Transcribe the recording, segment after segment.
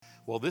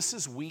Well, this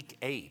is week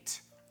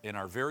 8 in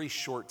our very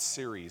short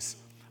series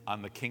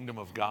on the kingdom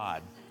of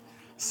God.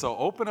 So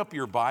open up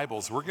your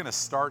Bibles. We're going to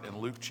start in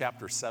Luke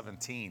chapter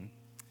 17.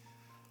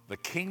 The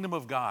kingdom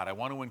of God. I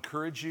want to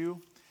encourage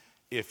you,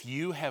 if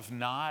you have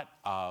not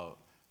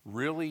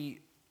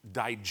really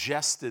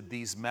digested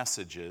these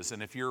messages,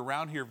 and if you're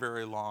around here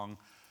very long,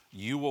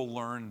 you will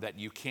learn that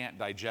you can't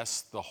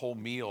digest the whole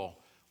meal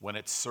when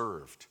it's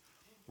served,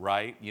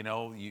 right? You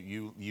know,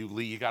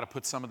 you got to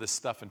put some of this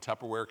stuff in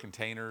Tupperware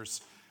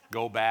containers,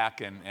 go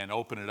back and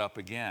open it up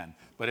again.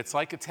 But it's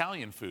like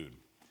Italian food.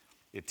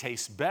 It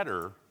tastes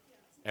better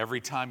every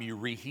time you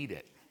reheat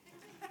it.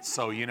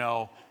 So, you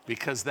know,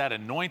 because that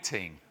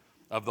anointing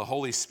of the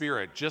Holy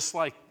Spirit, just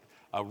like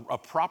a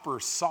proper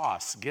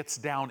sauce, gets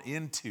down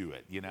into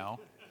it, you know?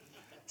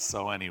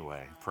 So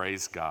anyway,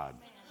 praise God.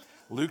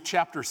 Luke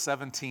chapter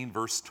 17,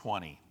 verse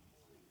 20.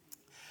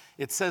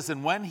 It says,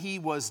 and when he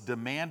was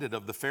demanded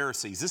of the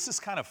Pharisees, this is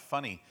kind of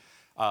funny.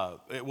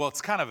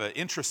 It's kind of an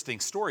interesting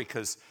story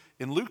because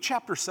in Luke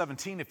chapter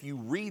 17, if you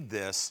read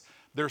this,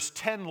 there's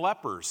 10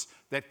 lepers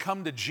that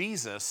come to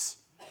Jesus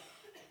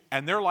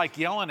and they're like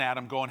yelling at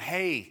him going,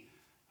 hey,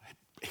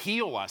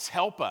 heal us,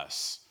 help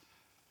us.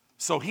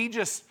 So he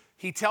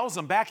tells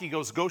them back, he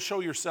goes, go show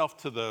yourself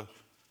to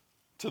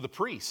the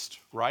priest,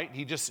 right?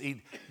 He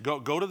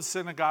go to the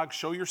synagogue,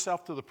 show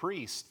yourself to the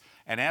priest.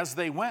 And as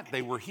they went,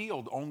 they were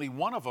healed. Only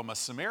one of them, a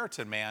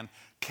Samaritan man,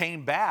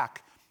 came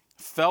back,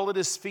 fell at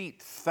his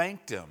feet,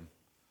 thanked him.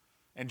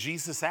 And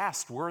Jesus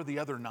asked, where are the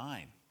other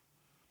 9?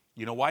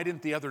 You know, why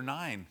didn't the other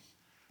 9?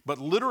 But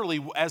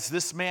literally, as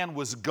this man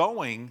was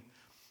going,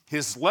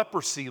 his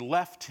leprosy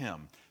left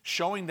him,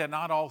 showing that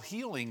not all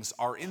healings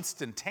are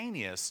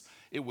instantaneous.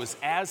 It was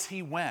as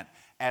he went,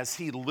 as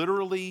he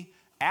literally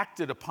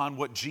acted upon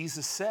what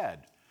Jesus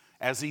said.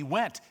 As he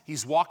went,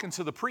 he's walking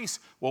to the priest.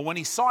 Well, when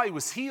he saw he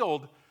was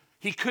healed,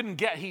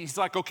 he's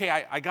like, okay,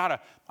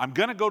 I'm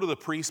going to go to the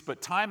priest,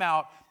 but time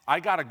out. I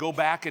got to go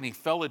back. And he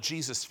fell at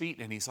Jesus' feet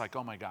and he's like,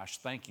 oh my gosh,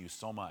 thank you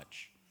so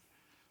much.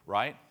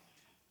 Right?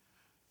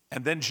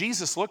 And then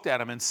Jesus looked at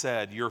him and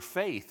said, your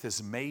faith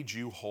has made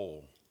you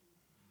whole.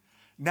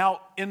 Now,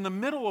 in the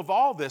middle of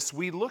all this,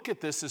 we look at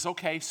this as,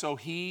 okay, so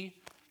he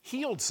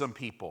healed some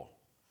people.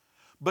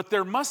 But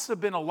there must have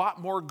been a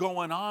lot more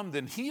going on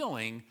than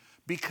healing,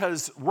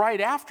 because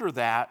right after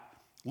that,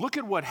 look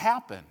at what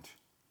happened.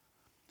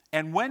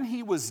 And when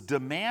he was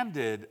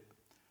demanded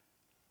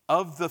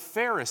of the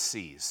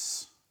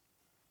Pharisees.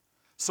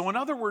 So in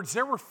other words,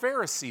 there were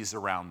Pharisees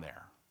around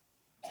there.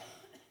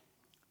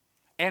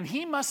 And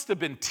he must have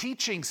been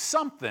teaching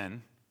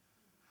something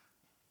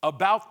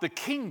about the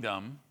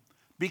kingdom,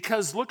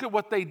 because look at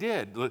what they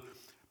did.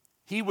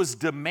 He was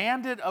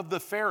demanded of the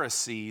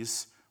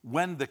Pharisees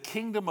when the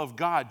kingdom of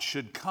God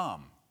should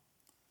come.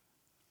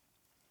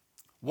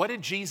 What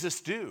did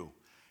Jesus do?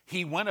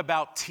 He went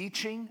about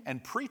teaching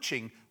and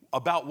preaching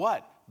about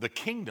what? The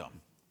kingdom.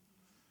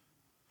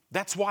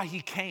 That's why he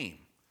came,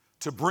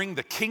 to bring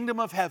the kingdom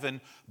of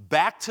heaven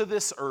back to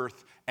this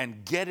earth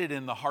and get it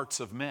in the hearts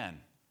of men.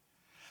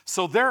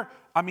 So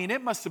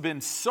it must have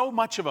been so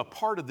much of a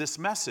part of this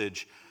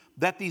message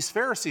that these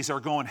Pharisees are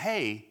going,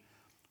 hey,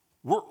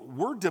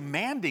 we're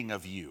demanding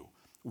of you.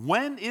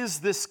 When is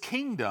this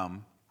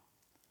kingdom?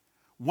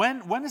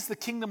 When is the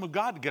kingdom of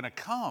God going to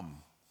come?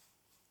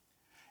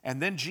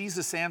 And then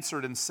Jesus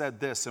answered and said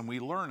this, and we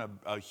learn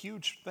a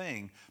huge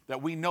thing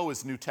that we know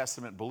as New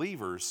Testament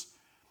believers.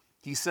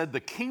 He said, the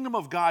kingdom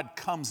of God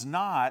comes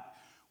not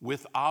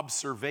with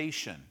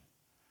observation.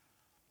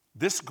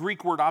 This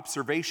Greek word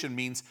observation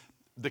means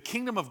the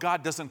kingdom of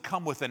God doesn't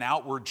come with an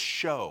outward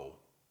show.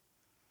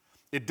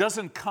 It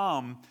doesn't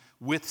come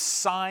with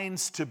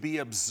signs to be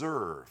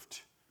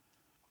observed.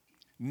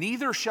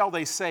 Neither shall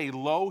they say,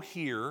 lo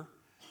here,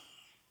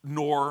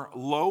 nor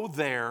lo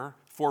there,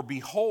 for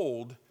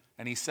behold,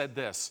 and he said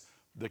this,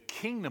 the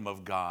kingdom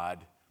of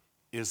God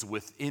is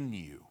within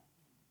you.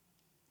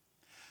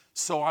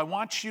 So I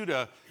want you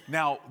to,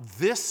 now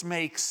this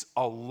makes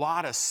a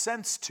lot of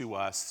sense to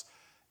us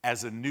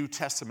as a New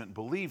Testament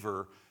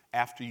believer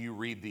after you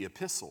read the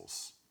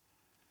epistles.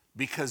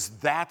 Because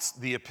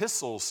the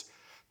epistles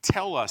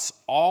tell us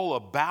all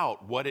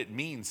about what it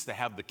means to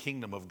have the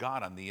kingdom of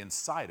God on the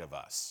inside of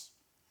us.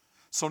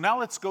 So now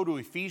let's go to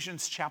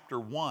Ephesians chapter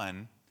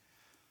 1.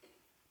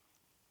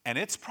 And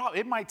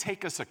it might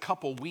take us a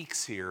couple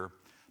weeks here,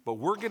 but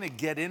we're going to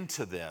get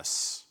into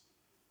this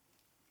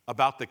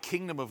about the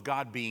kingdom of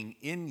God being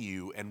in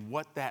you and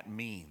what that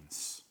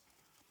means.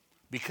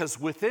 Because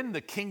within the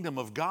kingdom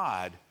of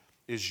God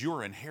is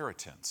your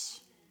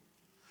inheritance.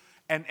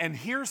 And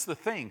here's the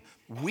thing.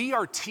 We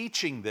are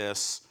teaching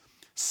this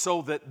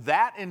so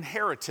that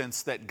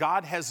inheritance that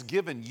God has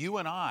given you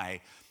and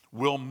I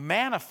will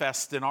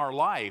manifest in our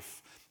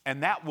life,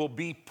 and that will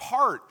be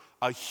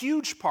a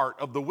huge part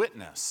of the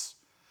witness.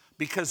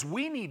 Because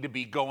we need to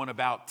be going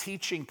about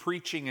teaching,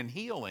 preaching, and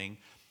healing.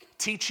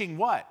 Teaching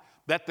what?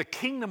 That the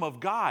kingdom of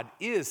God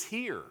is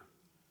here.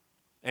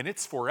 And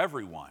it's for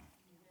everyone.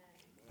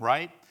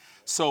 Right?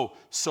 So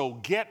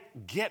get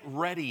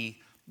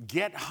ready,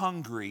 get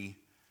hungry,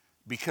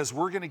 because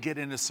we're going to get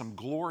into some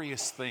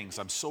glorious things.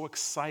 I'm so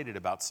excited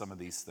about some of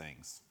these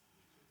things.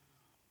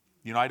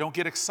 You know, I don't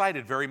get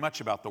excited very much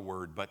about the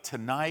Word, but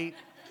tonight,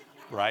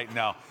 right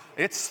now,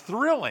 it's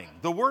thrilling.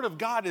 The Word of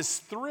God is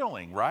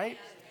thrilling, right?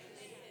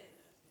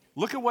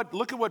 Look at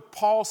what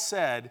Paul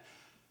said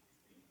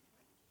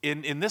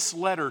in this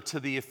letter to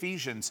the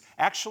Ephesians.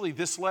 Actually,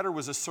 this letter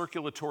was a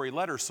circulatory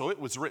letter, so it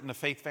was written to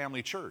Faith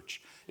Family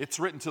Church. It's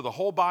written to the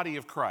whole body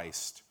of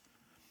Christ.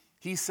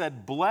 He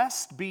said,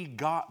 "Blessed be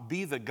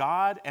the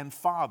God and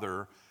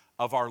Father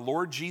of our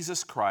Lord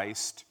Jesus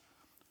Christ,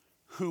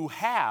 who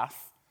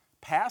hath,"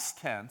 past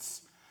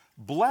tense,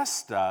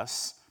 "blessed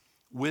us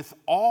with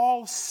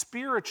all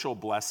spiritual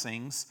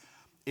blessings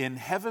in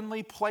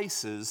heavenly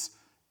places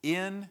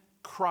in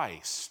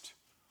Christ."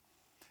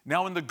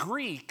 Now, in the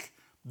Greek,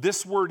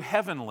 this word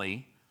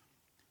heavenly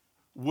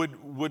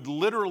would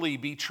literally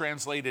be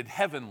translated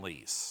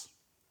heavenlies,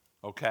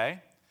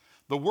 okay?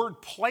 The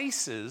word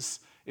places,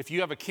 if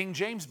you have a King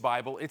James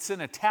Bible, it's in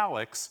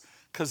italics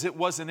because it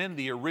wasn't in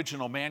the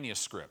original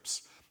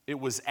manuscripts. It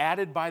was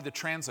added by the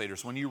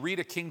translators. When you read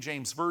a King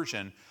James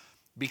version,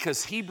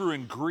 because Hebrew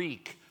and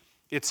Greek,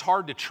 it's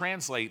hard to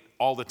translate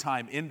all the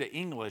time into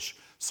English,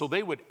 so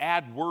they would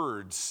add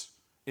words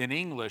in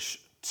English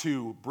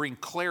to bring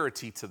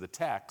clarity to the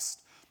text.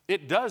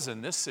 It does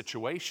in this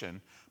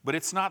situation, but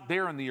it's not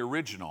there in the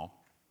original.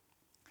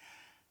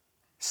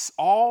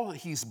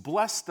 He's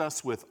blessed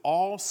us with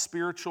all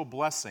spiritual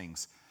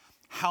blessings.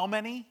 How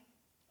many?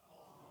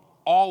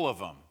 All of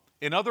them.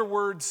 In other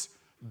words,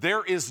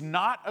 there is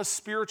not a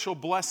spiritual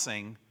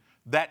blessing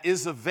that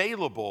is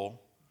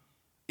available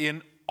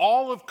in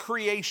all of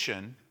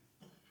creation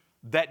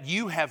that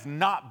you have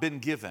not been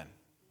given.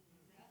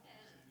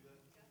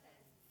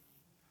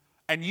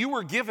 And you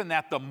were given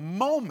that the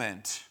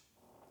moment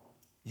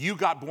you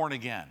got born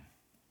again.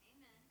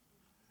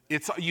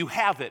 You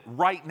have it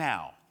right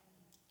now.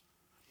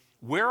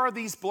 Where are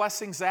these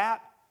blessings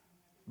at?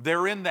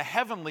 They're in the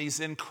heavenlies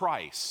in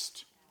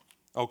Christ.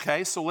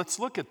 Okay, so let's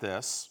look at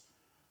this.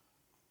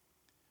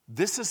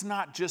 This is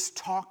not just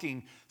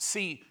talking.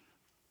 See,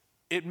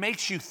 it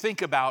makes you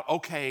think about,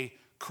 okay,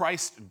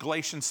 Christ,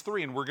 Galatians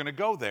 3, and we're going to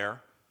go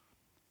there.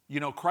 You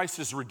know, Christ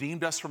has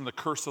redeemed us from the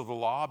curse of the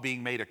law,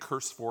 being made a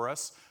curse for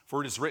us.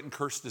 For it is written,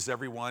 cursed is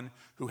everyone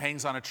who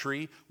hangs on a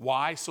tree.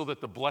 Why? So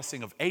that the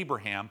blessing of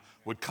Abraham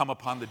would come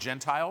upon the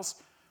Gentiles.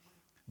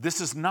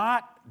 This is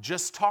not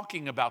just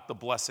talking about the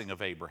blessing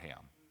of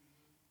Abraham.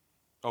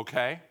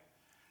 Okay?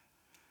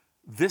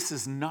 This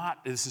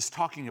is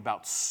talking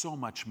about so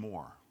much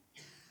more.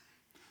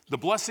 The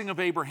blessing of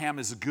Abraham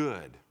is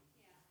good,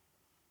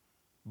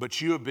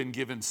 but you have been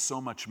given so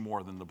much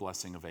more than the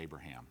blessing of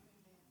Abraham.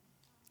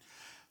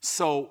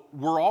 So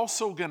we're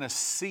also going to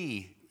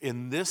see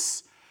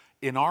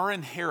in our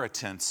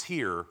inheritance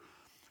here,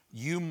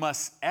 you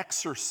must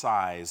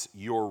exercise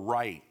your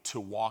right to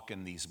walk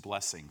in these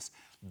blessings.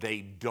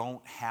 They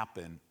don't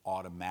happen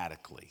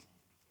automatically.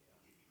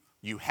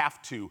 You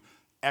have to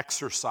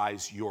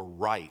exercise your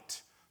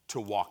right to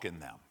walk in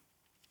them.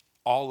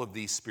 All of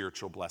these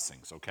spiritual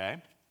blessings,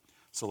 okay?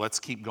 So let's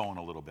keep going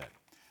a little bit.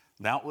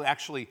 Now,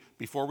 actually,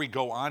 before we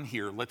go on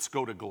here, let's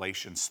go to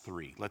Galatians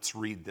 3. Let's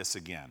read this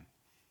again.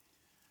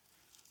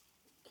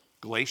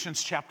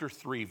 Galatians chapter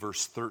 3,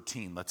 verse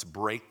 13. Let's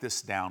break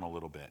this down a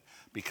little bit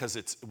because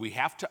you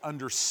have to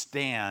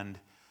understand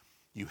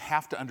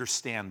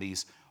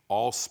these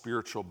all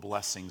spiritual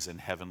blessings in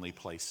heavenly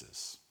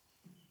places.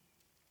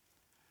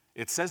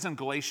 It says in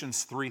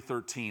Galatians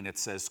 3:13, it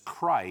says,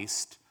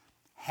 Christ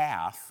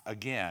hath,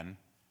 again,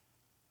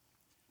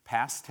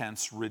 past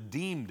tense,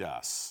 redeemed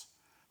us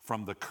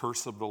from the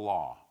curse of the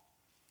law.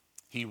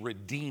 He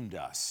redeemed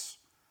us.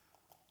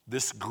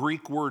 This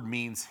Greek word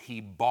means he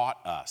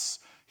bought us.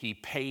 He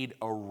paid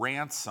a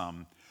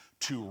ransom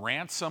to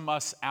ransom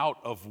us out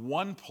of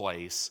one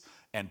place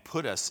and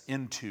put us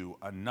into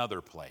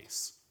another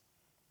place.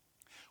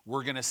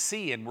 We're going to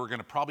see, and we're going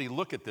to probably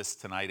look at this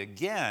tonight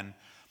again.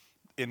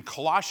 In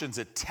Colossians,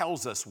 it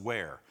tells us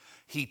where.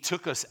 He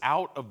took us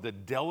out of the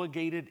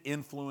delegated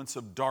influence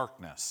of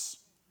darkness,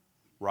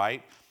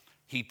 right?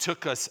 He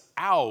took us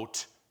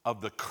out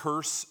of the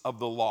curse of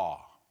the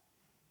law.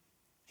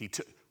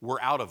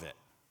 We're out of it.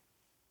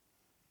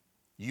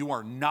 You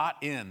are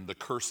not in the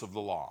curse of the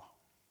law,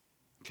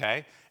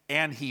 okay?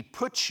 And he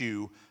put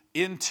you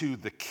into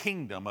the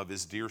kingdom of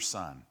his dear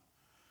Son.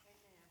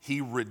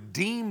 He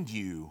redeemed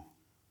you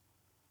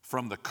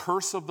from the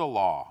curse of the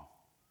law.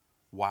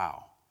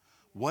 Wow.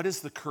 What is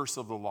the curse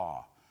of the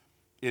law?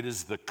 It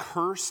is the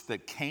curse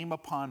that came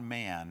upon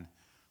man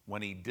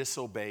when he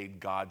disobeyed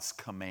God's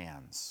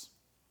commands.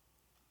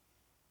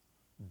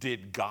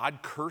 Did God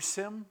curse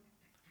him?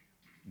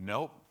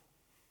 Nope.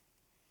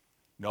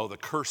 No, the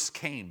curse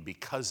came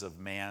because of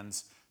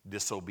man's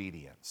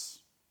disobedience.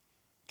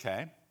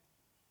 Okay?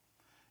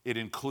 It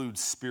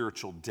includes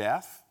spiritual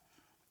death,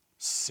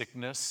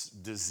 sickness,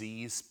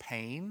 disease,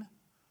 pain,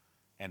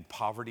 and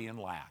poverty and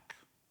lack.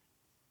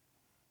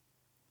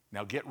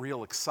 Now get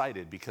real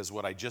excited because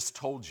what I just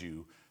told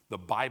you, the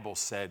Bible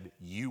said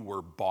you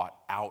were bought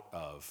out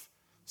of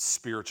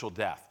spiritual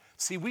death.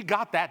 See, we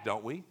got that,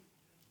 don't we?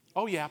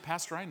 Oh yeah,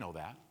 Pastor, I know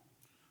that.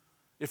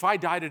 If I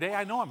die today,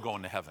 I know I'm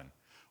going to heaven.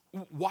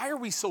 Why are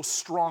we so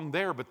strong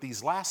there, but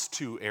these last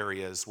two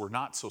areas were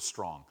not so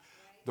strong?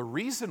 The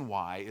reason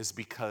why is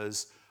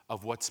because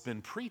of what's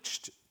been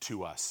preached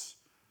to us.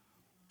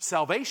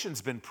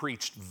 Salvation's been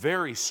preached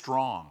very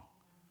strong.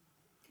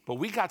 But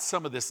we got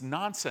some of this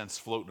nonsense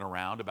floating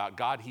around about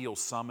God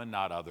heals some and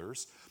not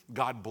others.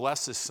 God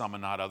blesses some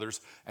and not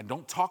others. And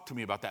don't talk to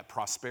me about that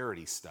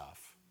prosperity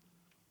stuff.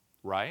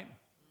 Right?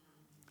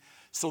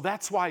 So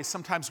that's why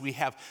sometimes we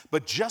have,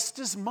 but just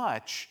as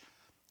much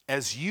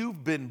as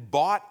you've been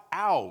bought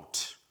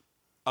out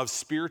of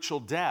spiritual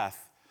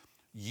death,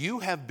 you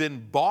have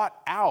been bought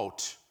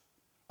out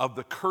of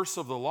the curse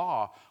of the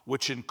law,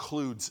 which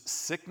includes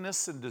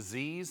sickness and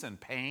disease and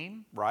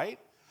pain, right?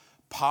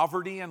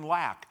 Poverty and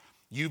lack.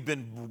 You've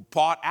been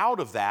bought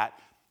out of that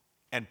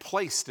and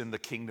placed in the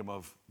kingdom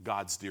of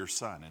God's dear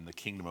Son, in the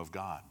kingdom of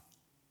God.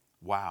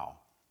 Wow.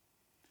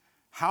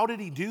 How did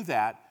he do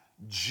that?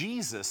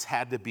 Jesus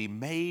had to be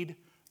made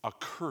a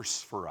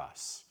curse for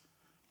us.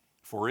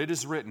 For it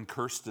is written,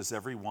 cursed is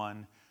every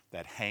one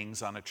that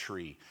hangs on a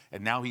tree.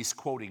 And now he's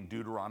quoting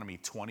Deuteronomy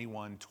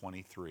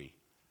 21:23.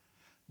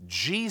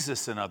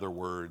 Jesus, in other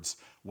words,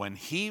 when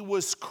he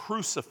was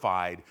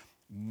crucified,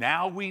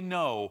 now we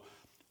know,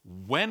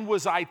 when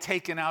was I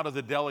taken out of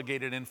the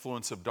delegated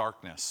influence of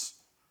darkness,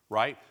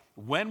 right?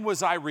 When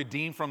was I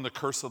redeemed from the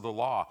curse of the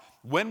law?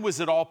 When was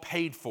it all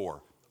paid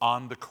for?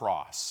 On the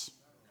cross.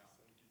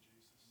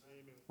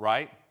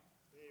 Right?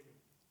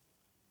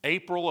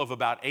 April of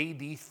about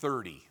AD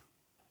 30.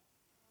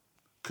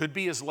 Could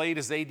be as late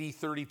as AD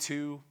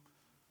 32,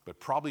 but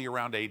probably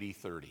around AD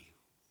 30.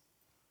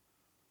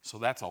 So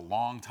that's a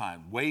long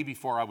time, way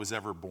before I was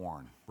ever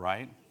born,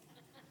 right?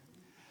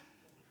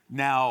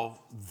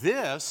 Now,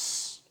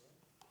 this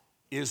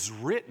is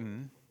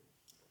written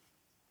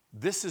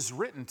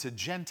to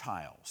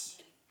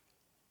Gentiles,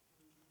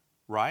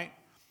 right?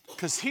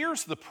 Because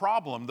here's the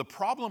problem. The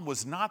problem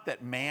was not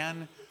that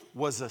man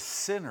was a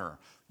sinner.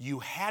 You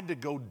had to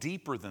go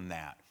deeper than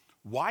that.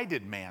 Why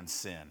did man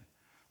sin?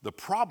 The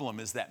problem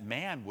is that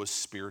man was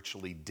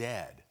spiritually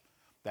dead.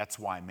 That's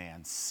why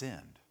man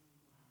sinned,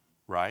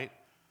 right?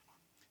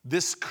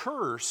 This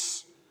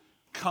curse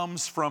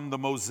comes from the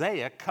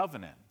Mosaic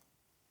covenant.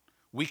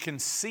 We can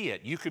see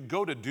it. You could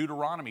go to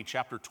Deuteronomy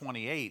chapter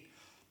 28,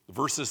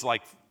 verses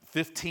like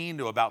 15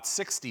 to about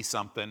 60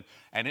 something,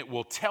 and it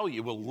will tell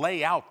you, will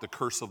lay out the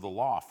curse of the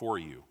law for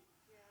you.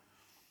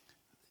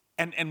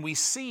 And we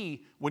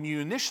see, when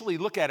you initially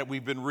look at it,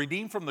 we've been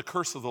redeemed from the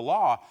curse of the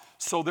law.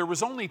 So there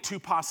was only two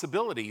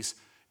possibilities.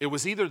 It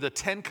was either the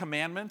 10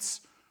 Commandments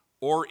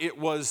or it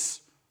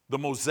was the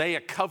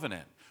Mosaic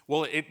covenant.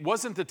 Well, it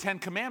wasn't the 10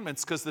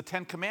 Commandments, because the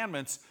 10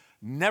 Commandments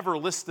never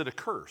listed a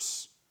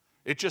curse.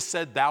 It just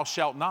said, thou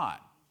shalt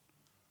not.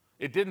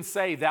 It didn't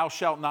say, thou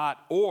shalt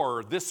not,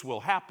 or this will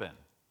happen.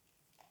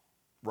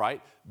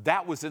 Right?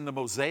 That was in the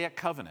Mosaic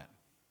covenant.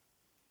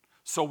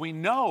 So we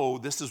know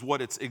this is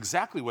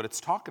exactly what it's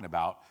talking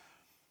about.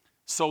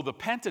 So the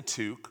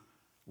Pentateuch,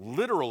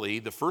 literally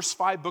the first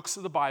 5 books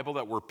of the Bible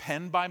that were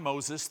penned by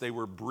Moses, they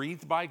were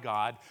breathed by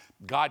God.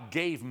 God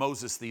gave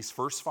Moses these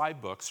first 5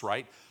 books,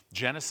 right?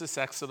 Genesis,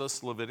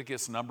 Exodus,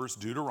 Leviticus, Numbers,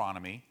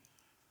 Deuteronomy.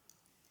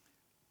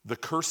 The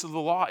curse of the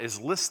law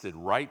is listed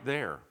right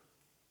there,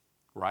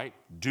 right?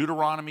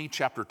 Deuteronomy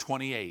chapter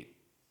 28,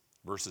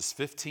 verses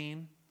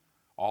 15,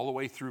 all the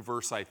way through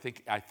verse, I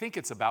think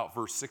it's about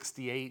verse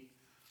 68,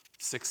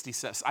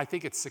 67, I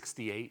think it's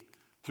 68,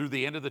 through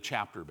the end of the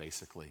chapter,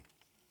 basically.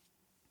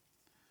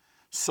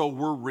 So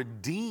we're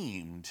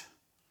redeemed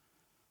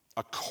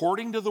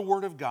according to the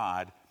Word of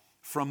God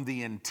from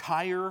the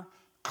entire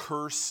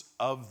curse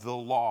of the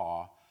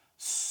law,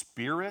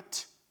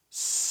 spirit,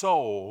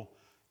 soul,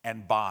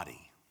 and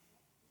body.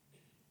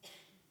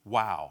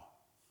 Wow.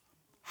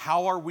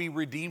 How are we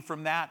redeemed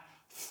from that?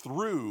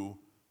 Through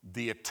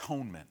the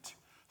atonement,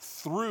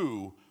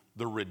 through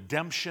the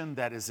redemption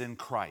that is in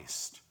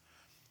Christ.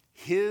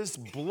 His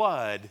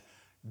blood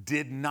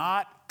did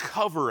not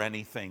cover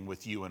anything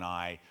with you and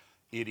I,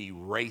 it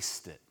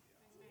erased it.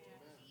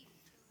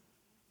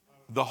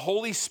 The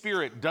Holy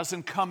Spirit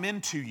doesn't come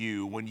into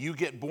you when you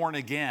get born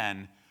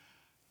again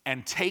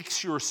and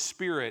takes your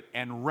spirit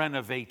and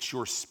renovates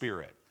your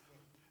spirit.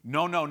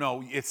 No,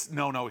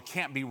 it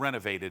can't be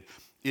renovated.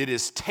 It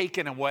is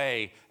taken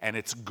away and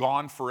it's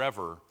gone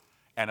forever,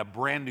 and a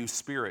brand new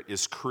spirit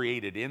is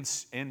created in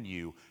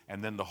you,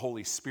 and then the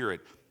Holy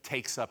Spirit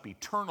takes up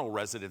eternal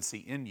residency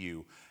in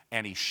you,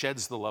 and he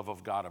sheds the love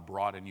of God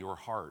abroad in your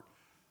heart,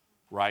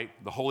 right?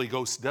 The Holy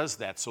Ghost does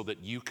that so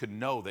that you can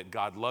know that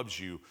God loves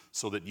you,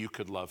 so that you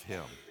could love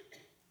him,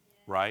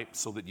 right?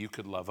 So that you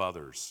could love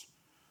others.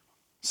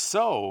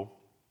 So,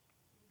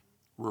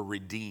 we're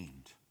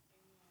redeemed,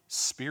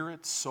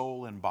 spirit,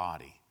 soul, and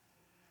body,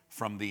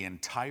 from the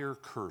entire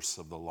curse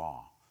of the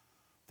law.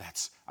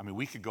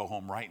 We could go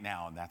home right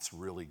now, and that's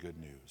really good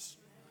news,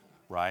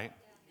 right?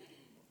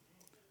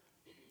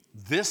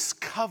 This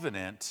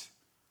covenant,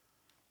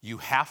 you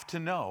have to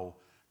know,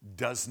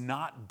 does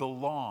not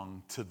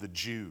belong to the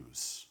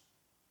Jews.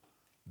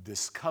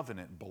 this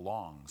covenant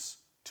belongs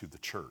to the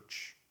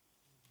church.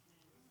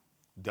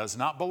 Does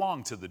not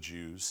belong to the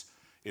Jews.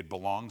 It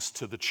belongs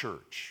to the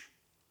church.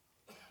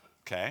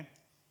 Okay?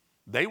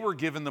 They were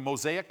given the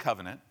Mosaic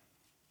covenant,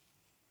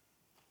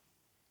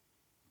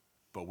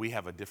 but we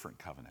have a different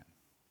covenant.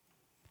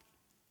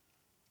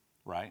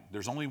 Right?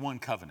 There's only one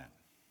covenant.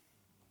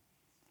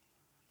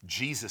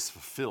 Jesus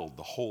fulfilled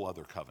the whole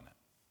other covenant.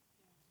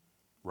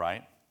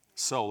 Right?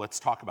 So let's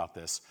talk about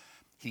this.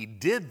 He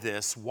did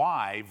this,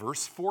 why?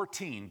 Verse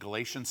 14,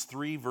 Galatians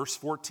 3, verse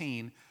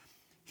 14.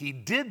 He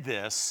did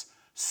this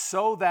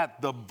so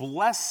that the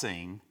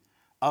blessing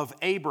of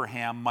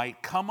Abraham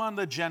might come on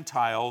the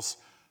Gentiles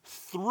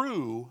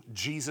through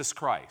Jesus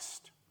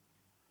Christ.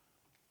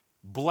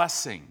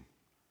 Blessing.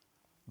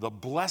 The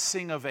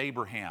blessing of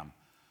Abraham.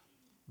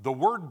 The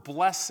word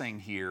blessing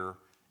here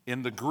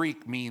in the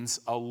Greek means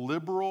a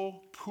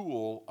liberal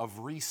pool of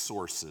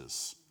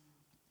resources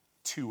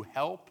to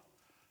help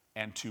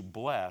and to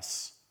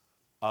bless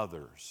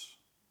others.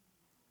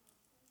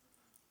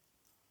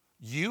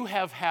 You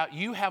have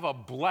a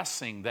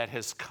blessing that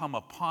has come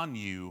upon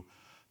you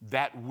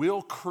that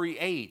will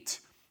create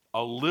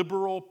a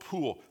liberal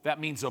pool. That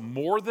means a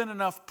more than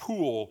enough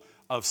pool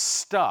of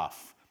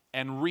stuff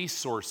and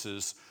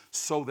resources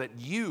so that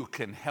you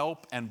can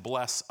help and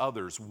bless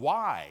others.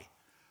 Why?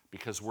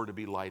 Because we're to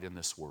be light in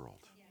this world.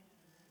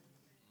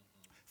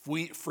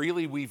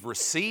 Freely we've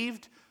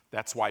received,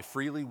 that's why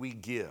freely we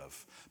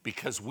give.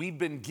 Because we've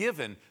been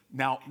given.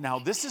 Now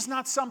this is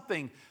not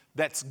something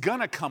that's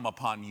gonna come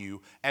upon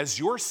you as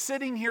you're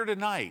sitting here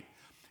tonight.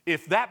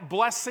 If that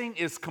blessing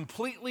is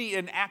completely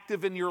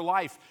inactive in your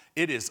life,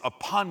 it is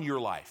upon your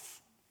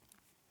life.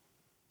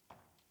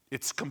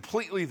 It's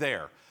completely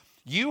there.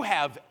 You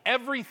have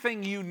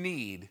everything you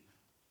need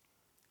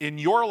in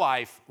your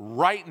life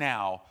right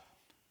now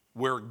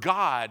where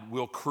God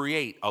will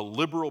create a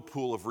liberal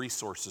pool of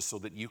resources so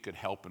that you could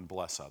help and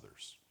bless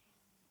others.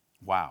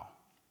 Wow.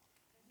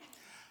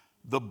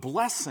 The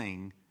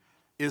blessing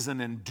is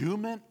an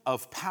endowment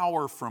of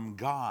power from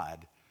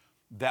God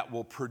that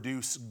will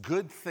produce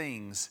good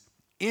things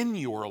in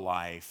your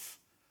life,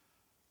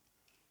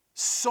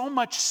 so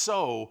much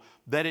so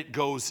that it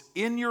goes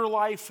in your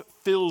life,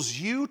 fills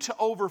you to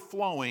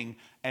overflowing,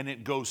 and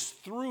it goes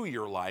through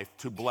your life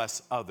to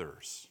bless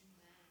others.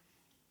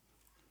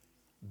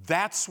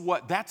 That's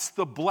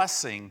the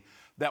blessing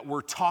that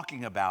we're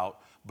talking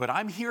about. But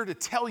I'm here to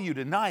tell you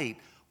tonight,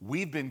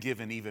 we've been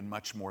given even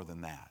much more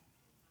than that.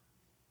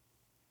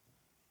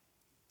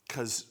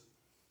 Because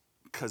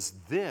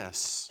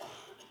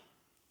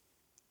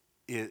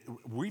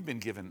we've been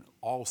given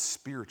all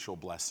spiritual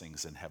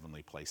blessings in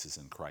heavenly places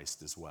in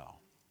Christ as well.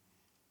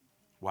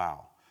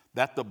 Wow.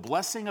 That the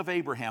blessing of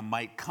Abraham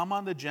might come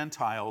on the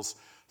Gentiles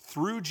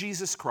through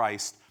Jesus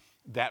Christ,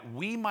 that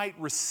we might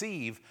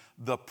receive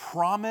the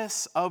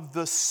promise of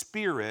the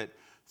Spirit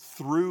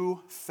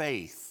through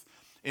faith.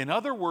 In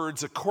other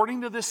words,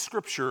 according to this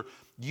scripture,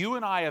 you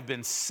and I have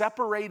been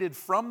separated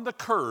from the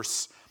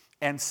curse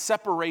and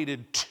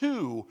separated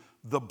to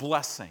the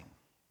blessing.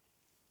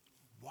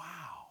 Wow.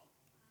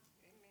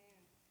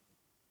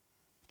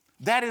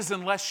 That is,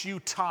 unless you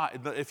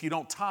tithe, if you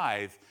don't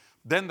tithe,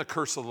 then the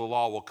curse of the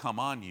law will come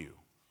on you.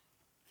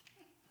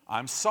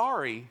 I'm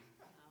sorry,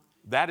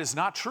 that is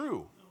not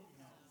true.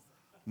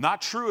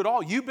 Not true at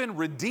all. You've been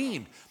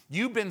redeemed.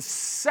 You've been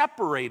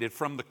separated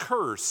from the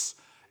curse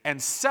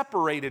and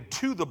separated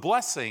to the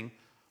blessing.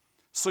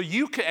 So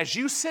you can, as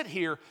you sit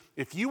here,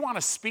 if you want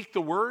to speak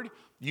the word,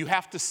 you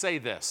have to say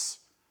this.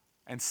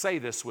 And say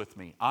this with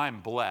me.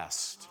 I'm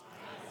blessed.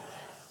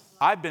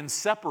 I've been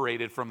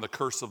separated from the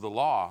curse of the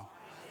law.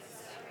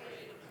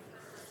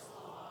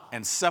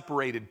 And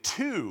separated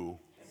to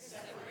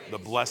the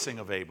blessing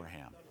of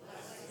Abraham.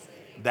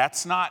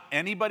 That's not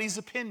anybody's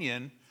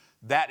opinion.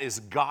 That is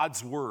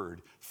God's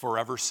word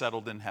forever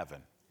settled in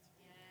heaven.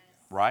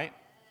 Right?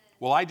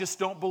 Well, I just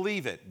don't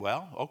believe it.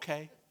 Well,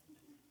 okay.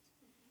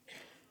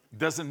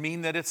 Doesn't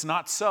mean that it's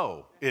not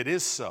so. It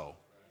is so.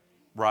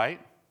 Right?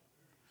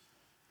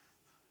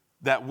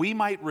 That we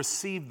might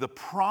receive the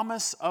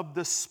promise of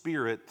the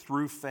Spirit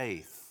through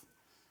faith.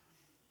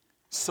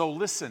 So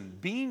listen,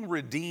 being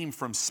redeemed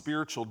from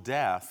spiritual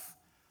death,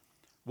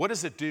 what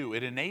does it do?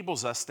 It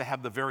enables us to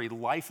have the very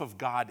life of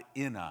God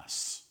in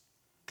us.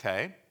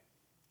 Okay?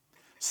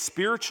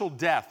 Spiritual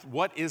death,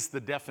 what is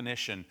the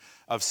definition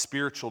of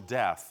spiritual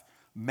death?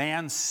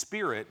 Man's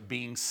spirit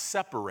being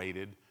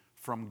separated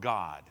from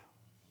God.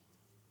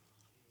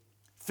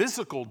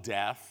 Physical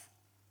death,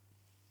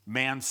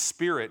 man's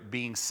spirit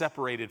being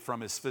separated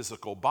from his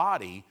physical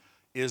body,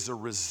 is a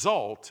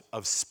result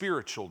of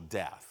spiritual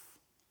death.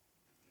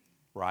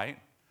 Right?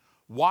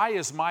 Why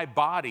is my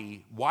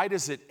body, why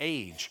does it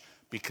age?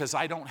 Because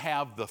I don't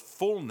have the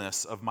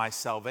fullness of my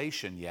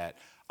salvation yet.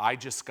 I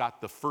just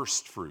got the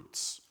first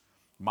fruits.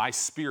 My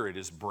spirit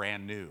is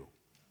brand new.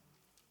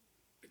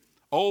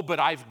 Oh,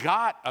 but I've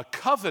got a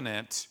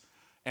covenant,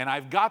 and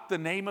I've got the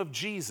name of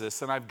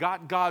Jesus, and I've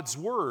got God's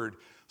word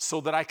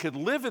so that I could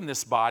live in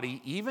this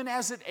body, even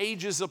as it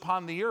ages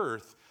upon the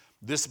earth,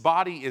 This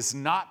body is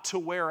not to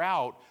wear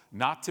out,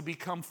 not to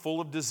become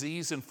full of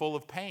disease and full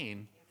of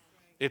pain.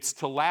 It's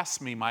to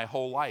last me my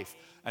whole life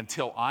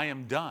until I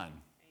am done.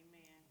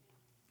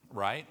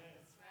 Right?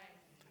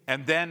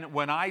 And then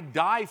when I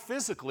die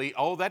physically,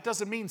 that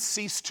doesn't mean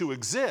cease to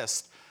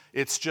exist.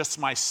 It's just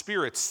my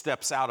spirit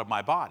steps out of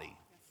my body.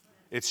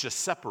 It's just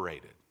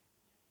separated.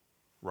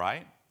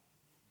 Right?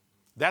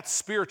 That's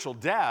spiritual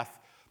death.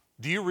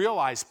 Do you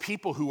realize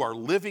people who are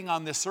living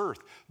on this earth,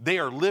 they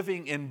are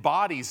living in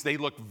bodies, they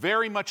look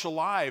very much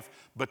alive,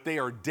 but they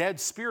are dead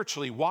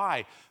spiritually.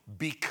 Why?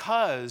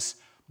 Because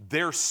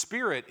their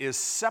spirit is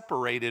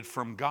separated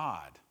from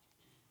God.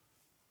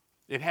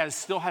 It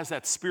still has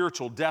that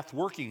spiritual death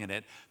working in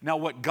it. Now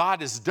what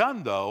God has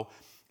done though,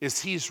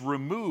 is He's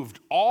removed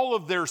all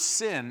of their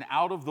sin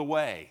out of the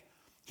way.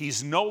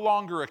 He's no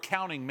longer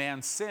accounting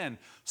man's sin,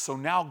 so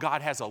now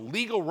God has a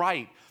legal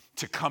right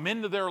to come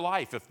into their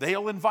life if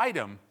they'll invite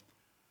Him.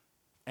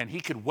 And He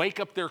could wake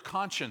up their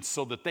conscience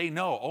so that they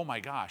know, oh my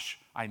gosh,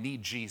 I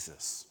need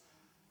Jesus.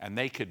 And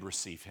they could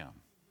receive Him.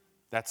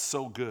 That's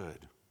so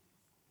good.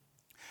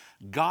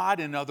 God,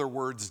 in other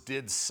words,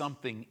 did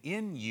something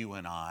in you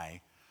and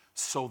I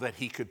so that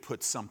He could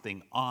put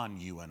something on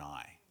you and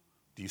I.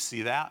 Do you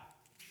see that?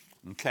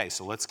 Okay,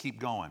 so let's keep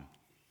going.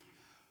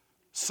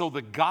 So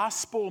the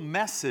gospel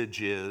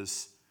message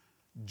is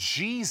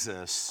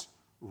Jesus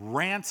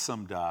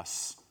ransomed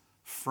us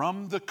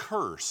from the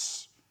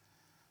curse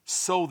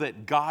so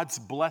that God's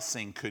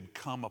blessing could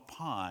come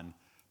upon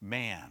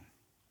man.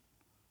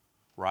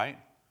 Right?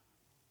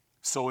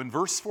 So in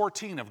verse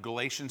 14 of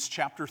Galatians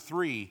chapter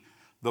 3,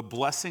 the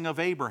blessing of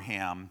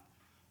Abraham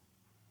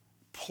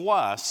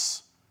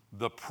plus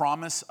the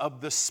promise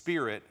of the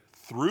Spirit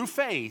through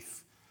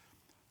faith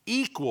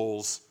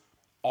equals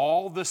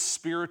all the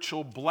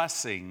spiritual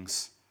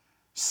blessings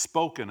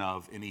spoken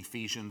of in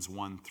Ephesians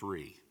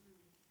 1:3.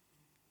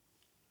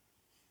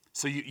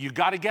 So you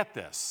got to get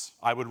this.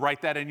 I would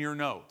write that in your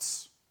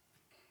notes.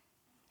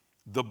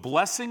 The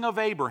blessing of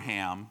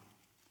Abraham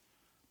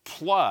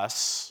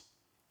plus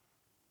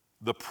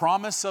the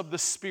promise of the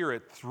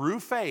Spirit through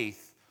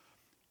faith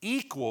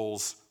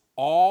equals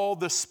all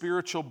the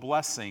spiritual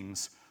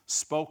blessings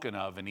spoken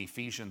of in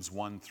Ephesians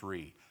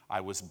 1:3.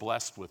 I was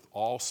blessed with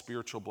all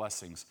spiritual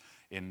blessings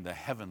in the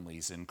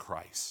heavenlies in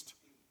Christ.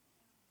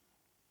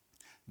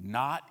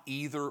 Not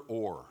either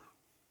or.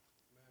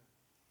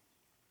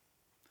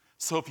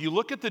 So if you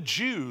look at the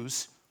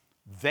Jews,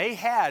 they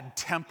had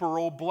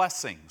temporal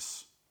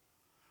blessings,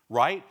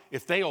 right?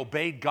 If they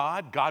obeyed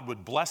God, God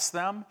would bless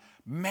them.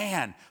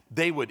 Man,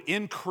 they would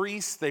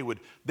increase. They would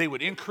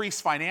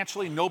increase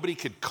financially. Nobody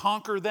could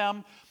conquer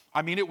them.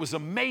 I mean, it was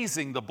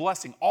amazing, the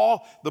blessing.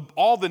 All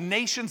the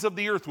nations of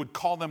the earth would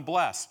call them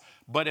blessed.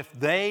 But if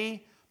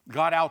they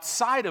got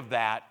outside of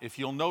that, if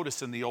you'll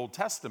notice in the Old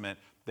Testament,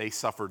 they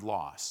suffered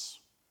loss.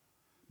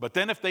 But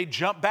then if they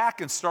jump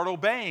back and start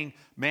obeying,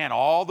 man,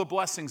 all the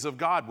blessings of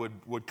God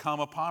would come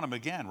upon them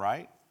again,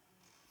 right?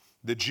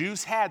 The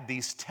Jews had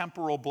these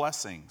temporal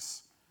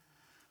blessings.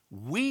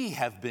 We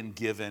have been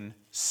given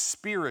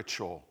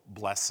spiritual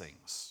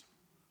blessings,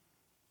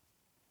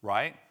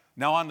 right?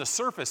 Now on the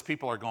surface,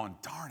 people are going,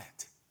 darn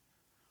it.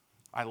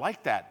 I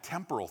like that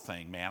temporal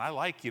thing, man. I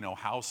like,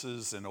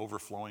 houses and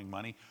overflowing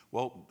money.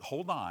 Well,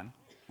 hold on,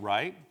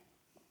 right?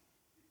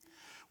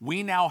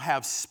 We now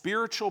have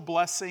spiritual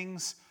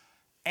blessings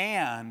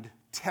and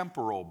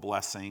temporal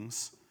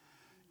blessings.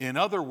 In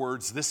other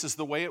words, this is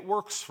the way it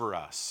works for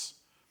us.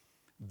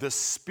 The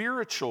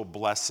spiritual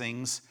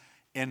blessings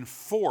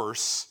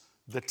enforce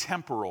the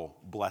temporal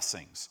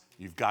blessings.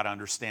 You've got to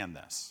understand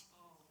this.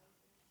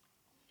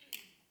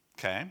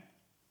 Okay?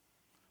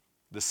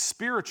 The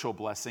spiritual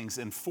blessings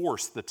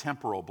enforce the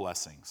temporal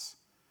blessings.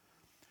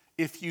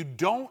 If you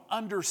don't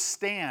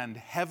understand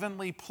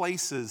heavenly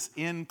places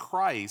in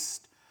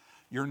Christ,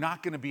 you're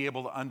not going to be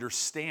able to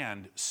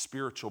understand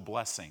spiritual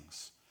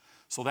blessings.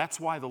 So that's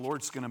why the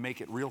Lord's going to make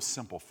it real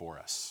simple for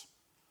us.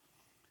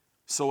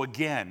 So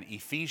again,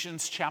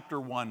 Ephesians chapter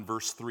 1,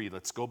 verse 3.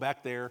 Let's go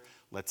back there.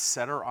 Let's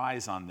set our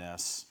eyes on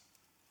this.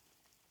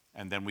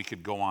 And then we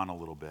could go on a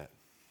little bit.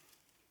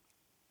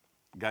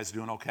 You guys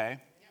doing okay?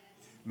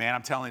 Man,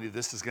 I'm telling you,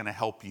 this is going to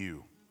help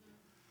you.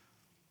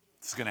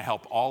 It's going to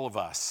help all of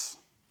us.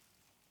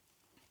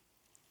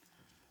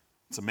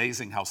 It's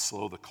amazing how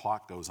slow the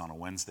clock goes on a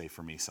Wednesday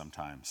for me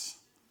sometimes.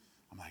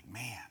 I'm like,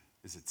 man,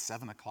 is it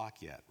 7 o'clock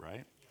yet,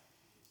 right?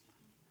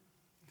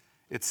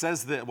 It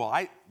says that, well,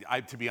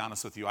 I to be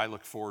honest with you, I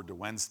look forward to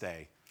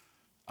Wednesday.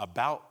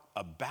 About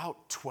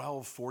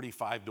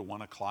 12:45 to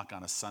 1 o'clock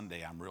on a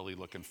Sunday, I'm really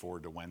looking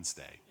forward to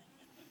Wednesday.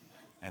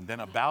 And then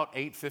about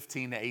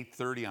 8:15 to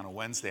 8:30 on a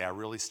Wednesday, I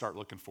really start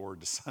looking forward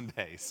to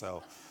Sunday.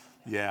 So,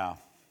 yeah.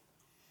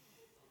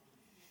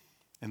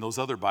 And those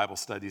other Bible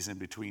studies in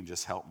between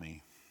just help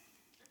me.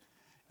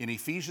 In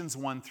Ephesians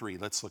 1:3,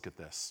 let's look at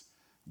this.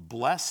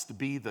 Blessed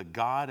be the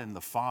God and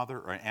the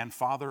Father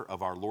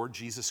of our Lord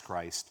Jesus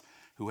Christ,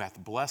 who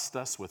hath blessed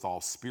us with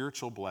all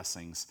spiritual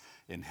blessings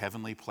in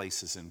heavenly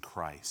places in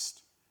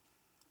Christ.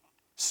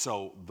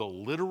 So the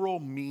literal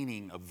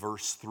meaning of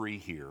verse 3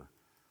 here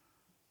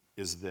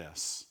is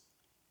this: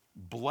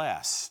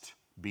 blessed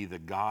be the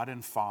God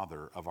and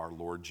Father of our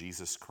Lord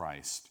Jesus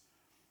Christ,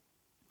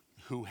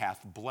 who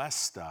hath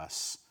blessed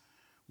us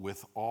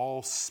with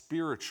all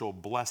spiritual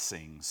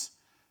blessings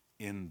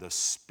in the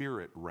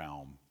spirit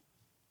realm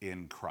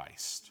in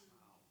Christ.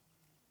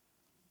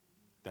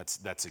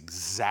 That's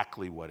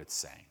exactly what it's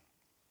saying.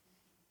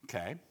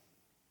 Okay?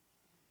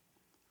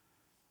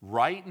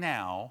 Right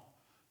now,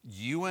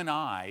 you and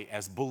I,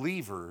 as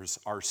believers,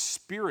 are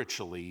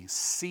spiritually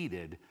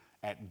seated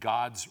at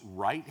God's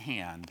right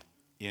hand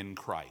in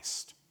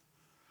Christ.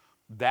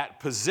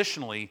 That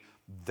positionally,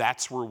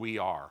 that's where we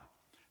are.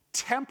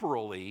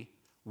 Temporally,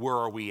 where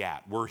are we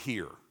at? We're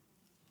here,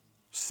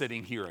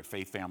 sitting here at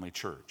Faith Family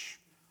Church.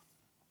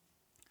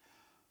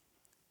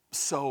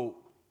 So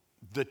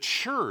the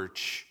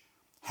church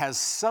has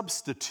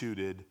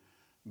substituted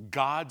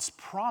God's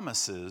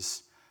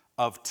promises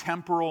of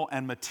temporal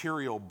and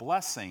material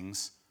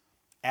blessings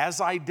as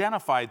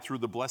identified through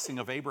the blessing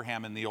of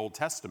Abraham in the Old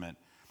Testament.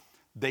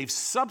 They've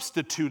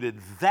substituted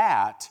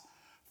that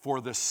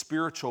for the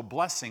spiritual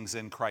blessings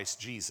in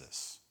Christ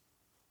Jesus.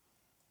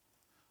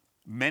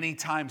 Many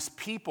times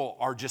people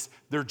are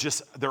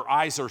their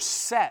eyes are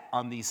set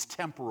on these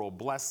temporal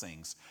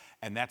blessings,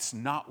 and that's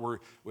not where,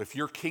 if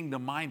you're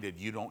kingdom minded,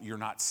 you're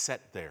not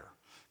set there,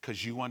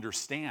 because you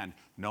understand,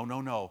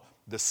 no,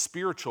 the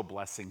spiritual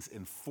blessings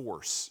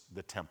enforce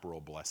the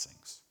temporal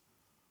blessings.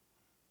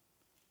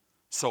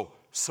 So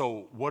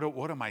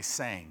what am I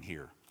saying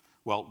here?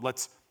 Well,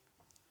 let's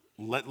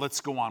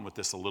go on with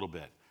this a little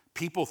bit.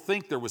 People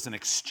think there was an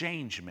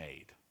exchange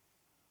made.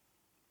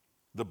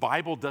 The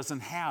Bible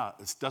doesn't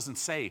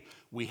say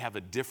we have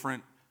a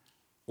different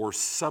or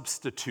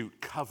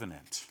substitute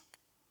covenant.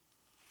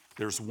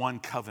 There's one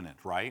covenant,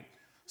 right?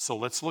 So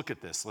let's look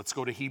at this. Let's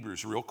go to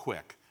Hebrews real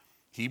quick.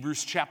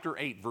 Hebrews chapter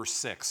 8, verse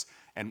 6.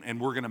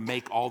 And we're going to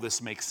make all this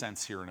make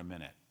sense here in a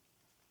minute.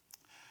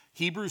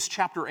 Hebrews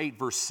chapter 8,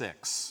 verse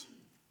 6.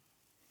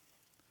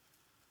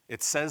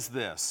 It says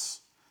this: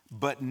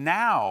 but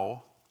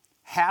now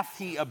hath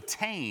he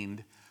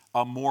obtained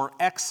a more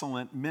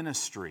excellent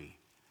ministry,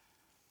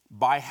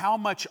 by how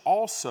much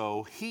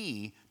also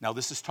he, now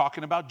this is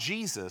talking about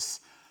Jesus,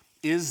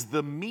 is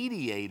the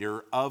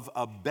mediator of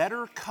a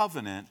better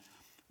covenant,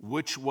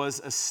 which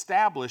was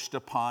established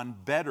upon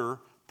better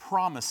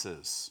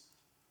promises.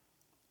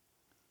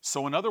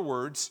 So in other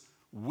words,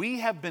 we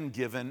have been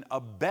given a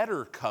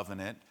better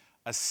covenant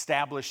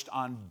established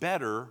on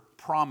better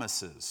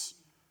promises.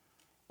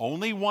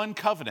 Only one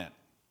covenant.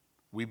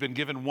 We've been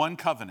given one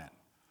covenant,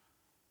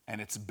 and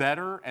it's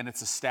better, and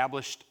it's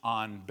established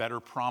on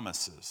better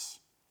promises.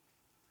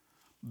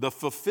 The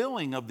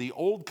fulfilling of the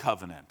old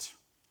covenant,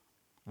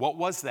 what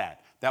was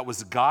that? That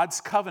was God's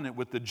covenant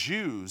with the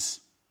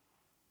Jews,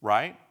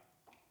 right?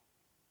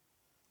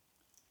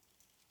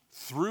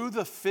 Through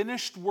the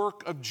finished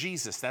work of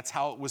Jesus, that's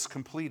how it was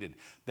completed.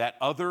 That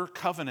other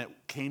covenant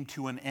came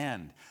to an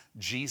end.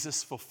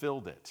 Jesus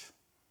fulfilled it.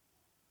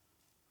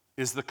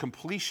 Is the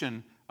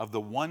completion of the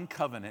one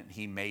covenant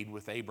he made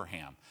with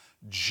Abraham.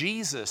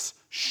 Jesus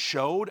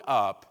showed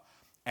up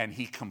and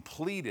he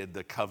completed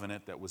the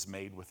covenant that was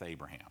made with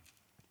Abraham,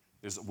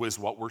 is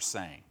what we're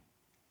saying.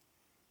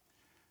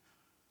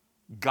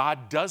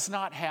 God does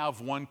not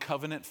have one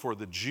covenant for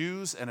the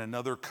Jews and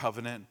another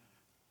covenant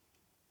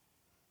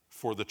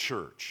for the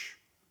church.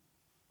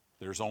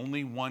 There's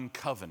only one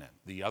covenant.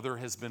 The other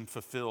has been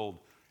fulfilled.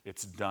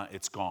 It's done.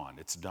 It's gone.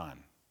 It's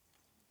done.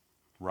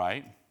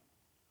 Right?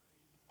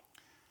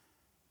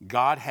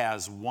 God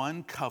has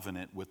one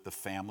covenant with the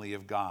family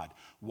of God.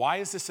 Why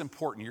is this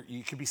important?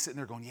 You could be sitting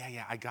there going,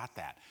 yeah, I got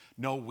that.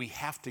 No, we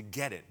have to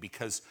get it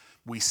because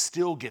we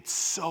still get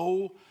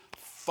so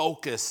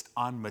focused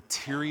on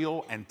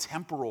material and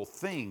temporal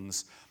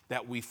things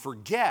that we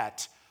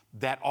forget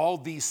that all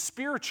these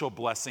spiritual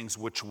blessings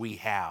which we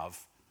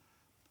have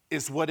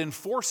is what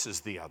enforces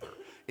the other.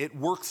 It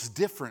works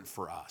different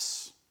for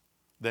us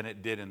than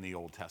it did in the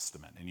Old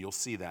Testament, and you'll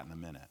see that in a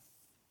minute.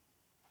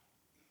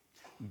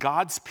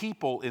 God's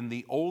people in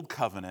the Old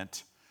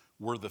Covenant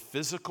were the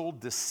physical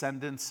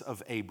descendants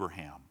of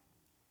Abraham.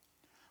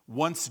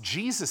 Once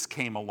Jesus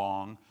came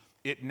along,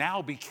 it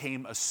now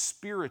became a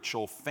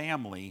spiritual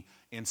family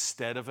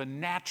instead of a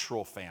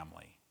natural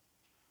family.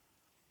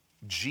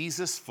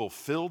 Jesus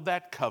fulfilled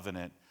that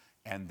covenant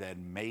and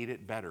then made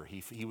it better.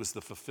 He was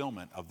the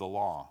fulfillment of the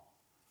law.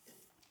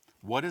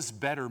 What does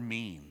better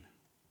mean?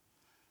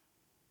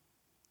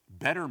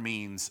 Better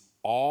means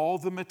all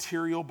the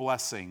material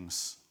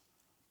blessings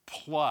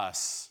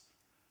plus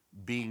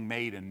being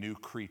made a new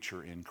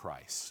creature in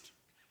Christ.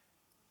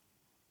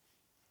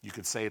 You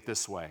could say it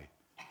this way.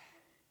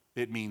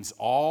 It means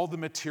all the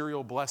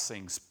material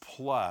blessings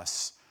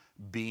plus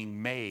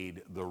being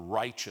made the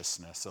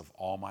righteousness of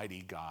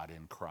Almighty God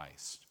in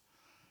Christ.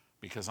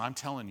 Because I'm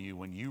telling you,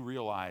 when you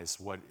realize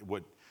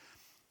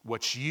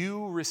what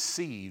you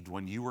received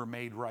when you were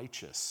made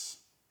righteous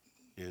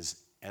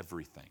is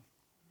everything.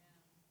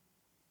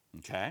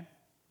 Okay?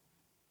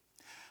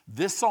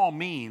 This all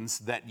means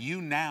that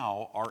you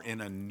now are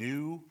in a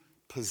new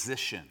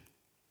position.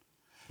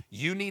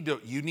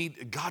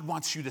 God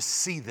wants you to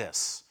see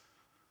this.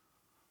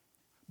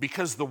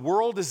 Because the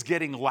world is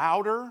getting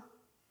louder,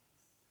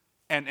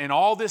 and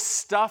all this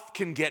stuff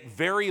can get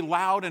very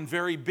loud and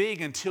very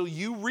big until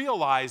you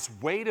realize,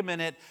 wait a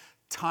minute,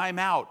 time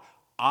out.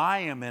 I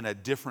am in a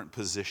different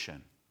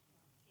position.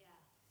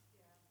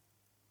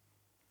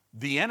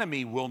 The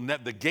enemy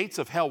the gates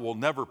of hell will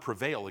never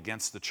prevail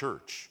against the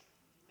church.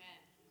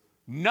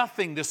 Amen.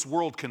 Nothing this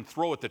world can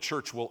throw at the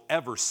church will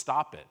ever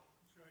stop it.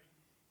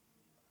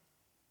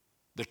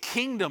 The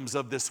kingdoms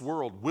of this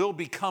world will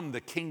become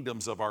the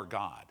kingdoms of our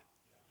God.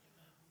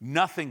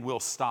 Nothing will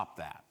stop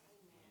that,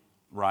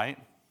 right?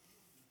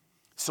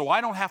 So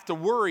I don't have to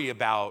worry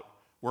about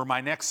where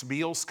my next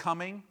meal's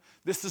coming.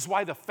 This is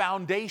why the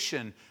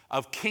foundation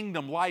of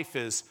kingdom life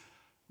is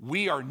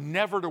we are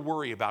never to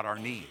worry about our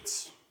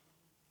needs.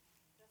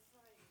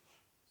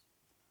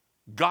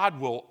 God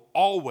will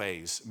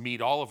always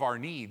meet all of our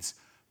needs,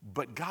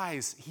 but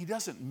guys, He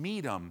doesn't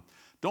meet them.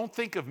 Don't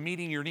think of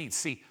meeting your needs.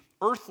 See,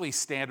 earthly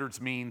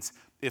standards means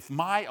if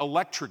my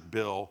electric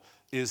bill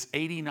is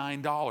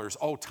 $89,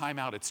 oh, time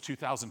out, it's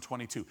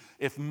 2022.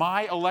 If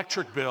my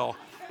electric bill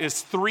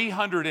is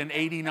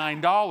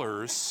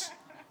 $389,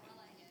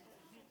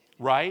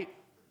 right,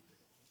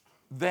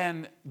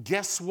 then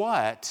guess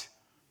what?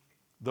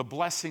 The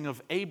blessing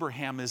of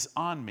Abraham is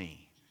on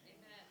me.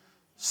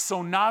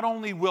 So not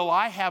only will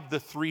I have the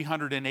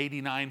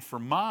 389 for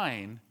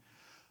mine,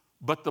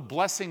 but the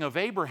blessing of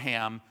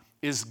Abraham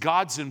is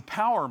God's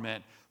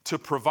empowerment to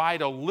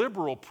provide a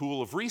liberal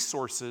pool of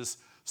resources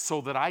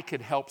so that I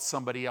could help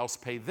somebody else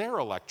pay their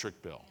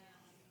electric bill.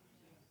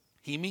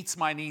 He meets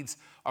my needs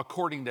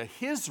according to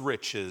His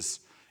riches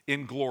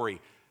in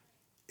glory.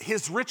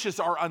 His riches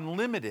are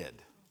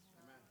unlimited.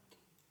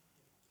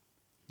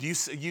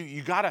 This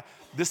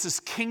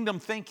is kingdom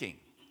thinking.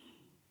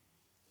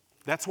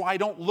 That's why I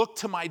don't look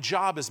to my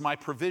job as my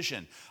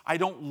provision. I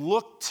don't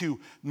look to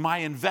my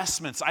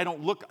investments. I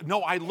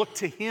look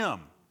to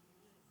Him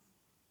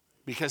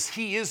because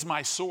He is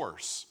my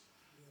source.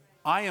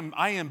 I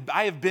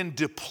have been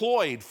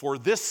deployed for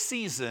this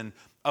season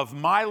of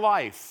my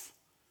life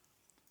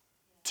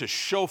to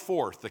show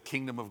forth the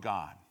kingdom of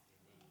God.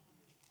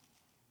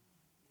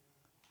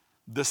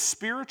 The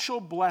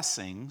spiritual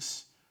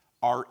blessings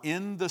are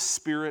in the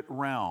spirit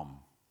realm,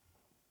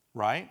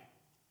 right?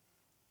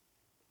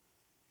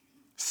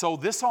 So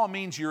this all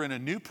means you're in a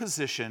new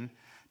position.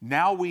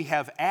 Now we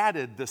have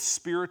added the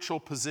spiritual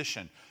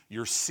position.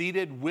 You're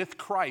seated with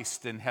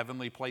Christ in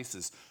heavenly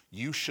places.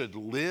 You should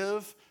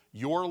live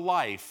your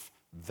life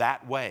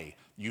that way.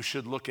 You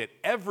should look at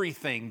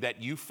everything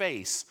that you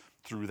face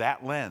through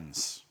that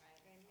lens.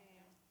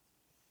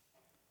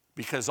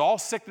 Because all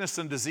sickness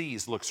and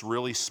disease looks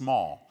really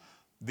small.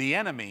 The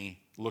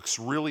enemy looks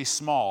really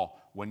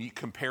small when you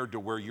compared to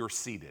where you're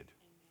seated.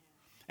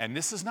 And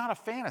this is not a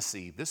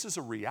fantasy, this is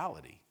a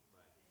reality.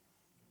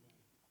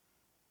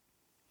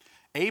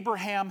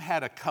 Abraham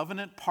had a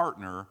covenant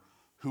partner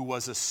who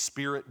was a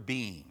spirit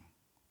being.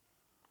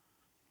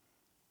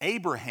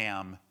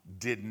 Abraham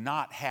did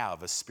not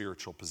have a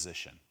spiritual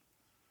position.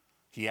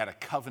 He had a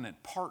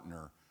covenant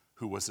partner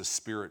who was a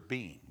spirit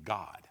being,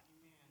 God.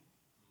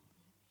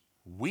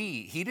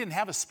 He didn't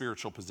have a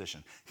spiritual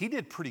position. He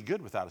did pretty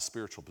good without a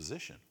spiritual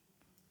position.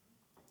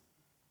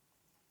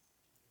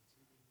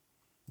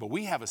 But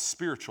we have a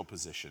spiritual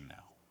position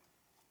now.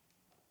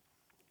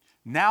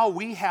 Now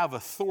we have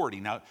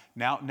authority.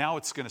 Now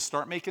it's going to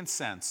start making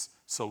sense,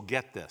 so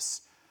get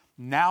this.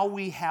 Now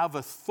we have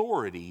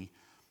authority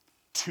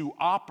to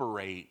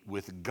operate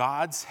with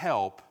God's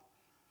help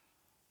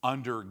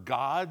under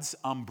God's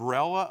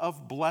umbrella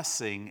of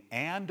blessing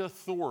and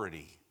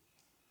authority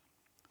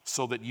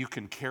so that you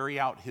can carry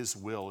out His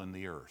will in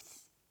the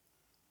earth.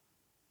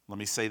 Let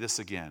me say this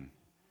again.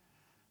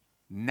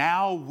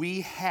 Now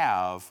we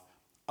have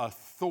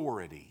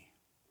authority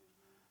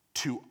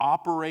to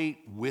operate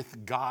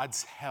with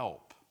God's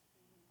help.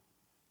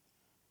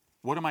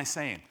 What am I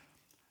saying?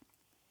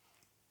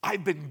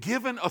 I've been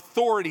given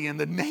authority in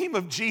the name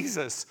of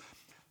Jesus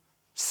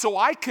so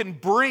I can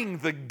bring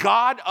the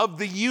God of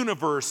the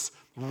universe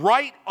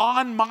right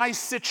on my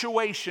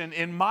situation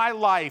in my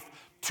life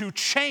to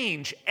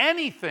change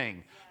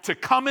anything to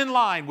come in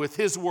line with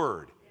His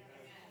word.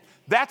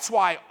 That's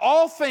why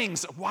all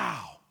things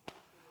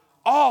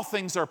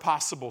are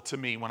possible to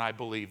me when I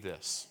believe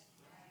this.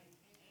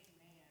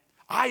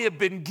 I have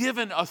been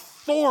given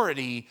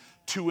authority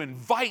to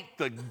invite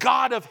the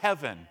God of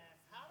heaven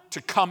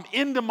to come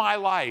into my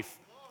life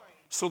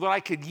so that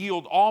I could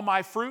yield all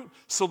my fruit,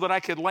 so that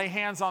I could lay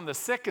hands on the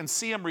sick and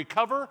see them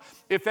recover.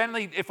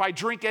 If I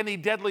drink any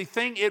deadly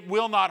thing, it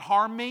will not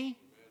harm me.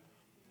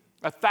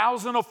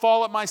 1,000 will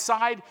fall at my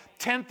side,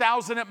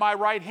 10,000 at my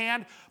right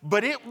hand,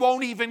 but it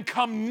won't even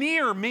come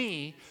near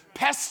me.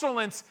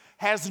 Pestilence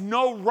has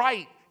no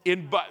right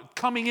in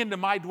coming into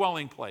my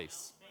dwelling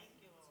place.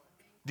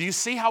 Do you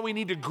see how we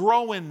need to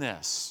grow in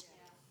this?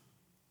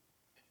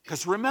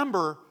 Because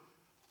remember,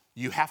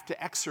 you have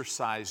to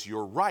exercise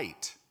your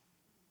right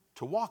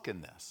to walk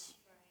in this.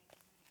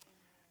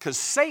 Because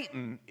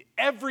Satan,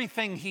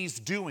 everything he's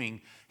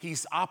doing,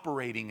 he's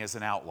operating as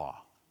an outlaw.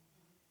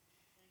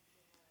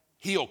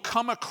 He'll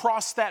come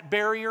across that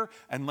barrier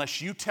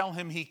unless you tell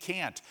him he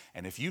can't.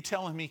 And if you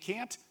tell him he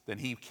can't, then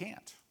he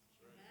can't.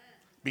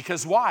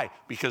 Because why?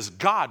 Because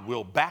God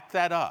will back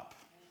that up.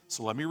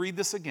 So let me read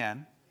this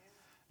again.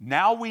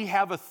 Now we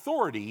have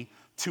authority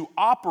to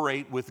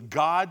operate with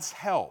God's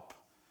help.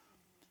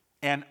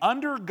 And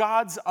under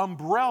God's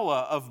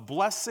umbrella of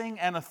blessing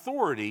and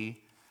authority,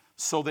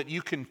 so that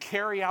you can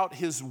carry out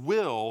his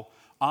will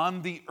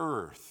on the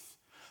earth.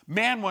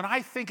 Man, when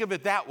I think of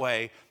it that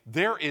way,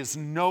 there is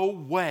no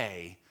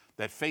way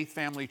that Faith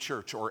Family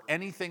Church or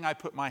anything I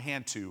put my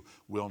hand to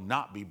will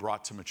not be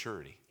brought to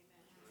maturity.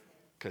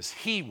 Because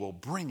he will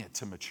bring it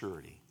to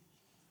maturity.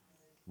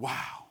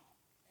 Wow.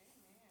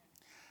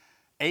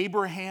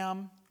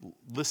 Abraham,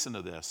 listen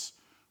to this,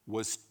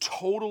 was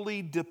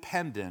totally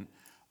dependent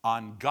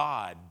on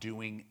God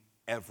doing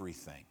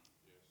everything.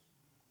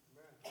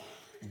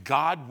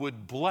 God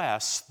would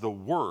bless the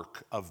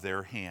work of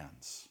their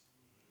hands.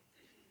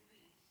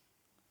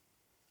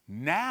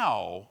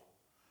 Now,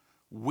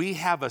 we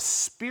have a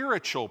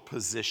spiritual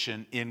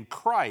position in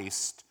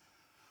Christ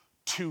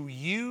to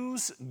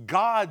use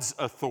God's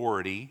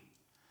authority,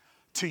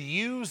 to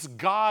use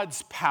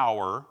God's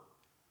power,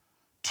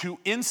 to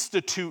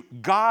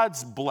institute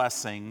God's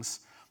blessings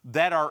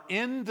that are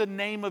in the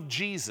name of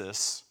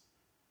Jesus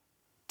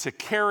to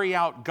carry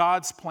out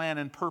God's plan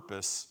and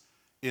purpose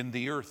in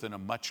the earth in a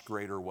much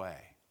greater way.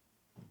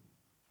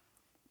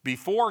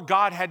 Before,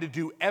 God had to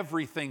do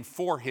everything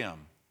for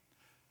him.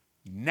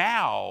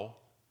 Now,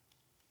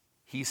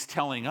 he's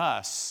telling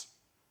us,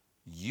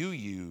 you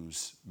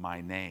use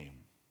my name.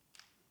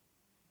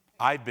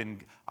 I've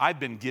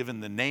been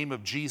given the name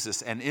of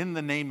Jesus, and in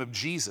the name of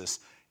Jesus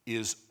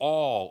is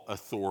all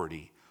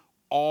authority,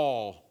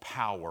 all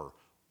power,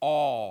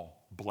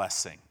 all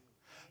blessing.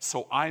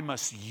 So I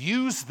must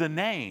use the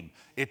name.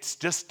 It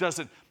just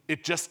doesn't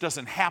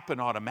happen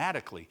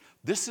automatically.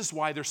 This is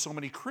why there's so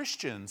many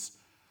Christians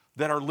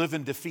that are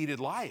living defeated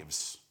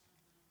lives.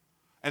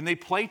 And they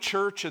play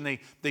church and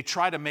they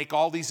try to make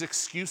all these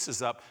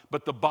excuses up.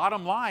 But the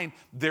bottom line,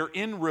 they're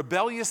in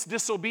rebellious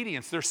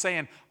disobedience. They're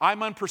saying,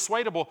 I'm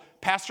unpersuadable.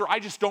 Pastor, I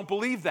just don't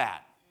believe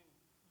that.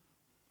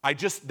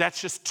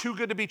 That's just too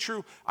good to be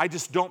true. I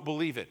just don't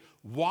believe it.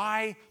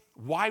 Why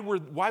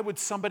would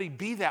somebody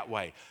be that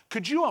way?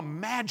 Could you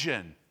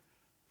imagine?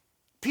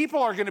 People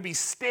are going to be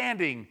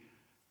standing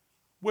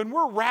when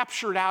we're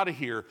raptured out of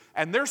here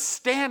and they're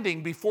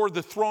standing before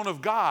the throne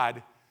of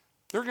God.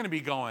 They're going to be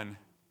going,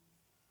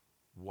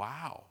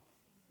 wow.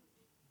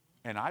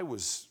 And I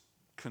was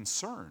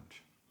concerned.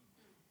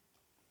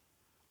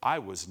 I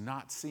was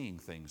not seeing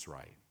things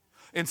right.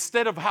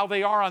 Instead of how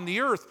they are on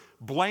the earth,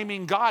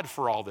 blaming God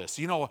for all this.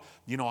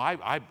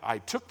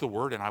 I took the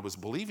word and I was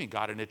believing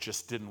God and it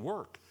just didn't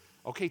work.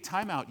 Okay,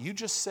 time out. You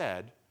just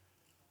said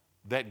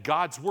that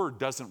God's word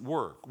doesn't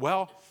work.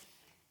 Well,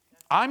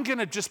 I'm going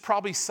to just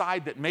probably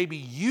side that maybe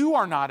you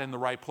are not in the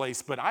right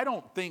place, but I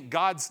don't think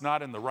God's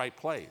not in the right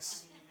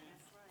place.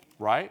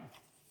 Right?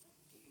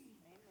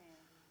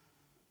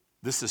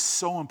 This is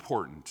so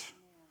important.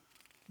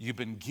 You've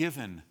been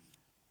given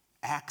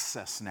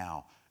access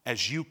now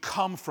as you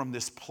come from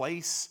this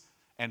place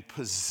and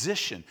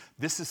position.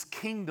 This is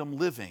kingdom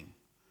living.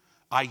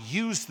 I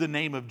use the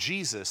name of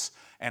Jesus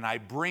and I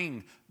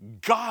bring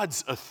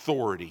God's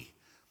authority,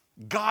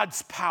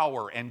 God's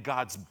power, and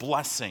God's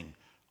blessing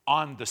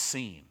on the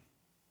scene.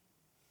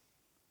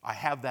 I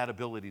have that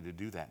ability to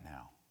do that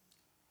now.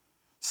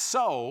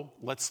 So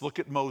let's look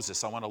at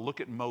Moses. I want to look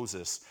at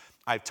Moses.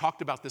 I've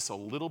talked about this a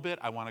little bit.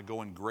 I want to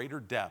go in greater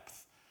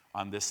depth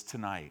on this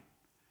tonight.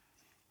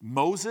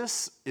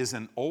 Moses is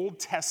an Old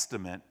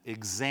Testament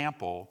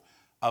example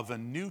of a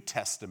New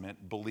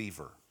Testament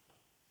believer.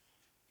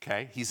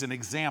 Okay? He's an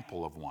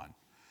example of one.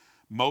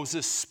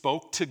 Moses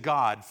spoke to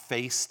God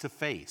face to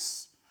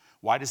face.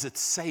 Why does it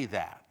say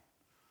that?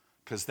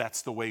 Because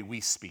that's the way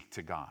we speak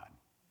to God.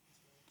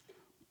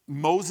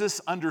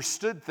 Moses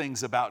understood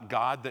things about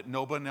God that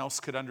no one else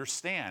could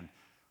understand.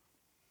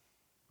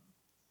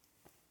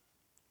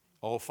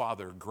 Oh,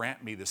 Father,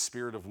 grant me the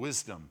spirit of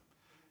wisdom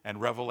and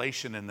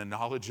revelation and the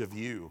knowledge of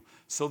you,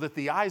 so that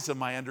the eyes of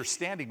my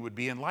understanding would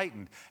be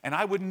enlightened, and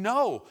I would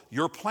know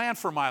your plan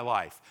for my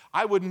life.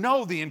 I would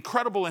know the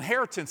incredible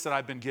inheritance that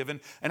I've been given,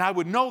 and I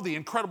would know the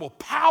incredible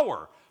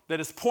power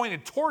that is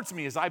pointed towards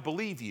me as I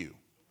believe you.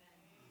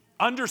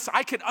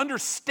 I can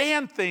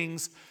understand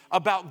things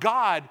about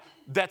God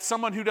that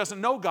someone who doesn't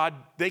know God,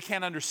 they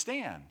can't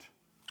understand.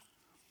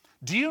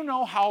 Do you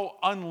know how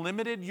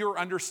unlimited your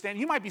understanding?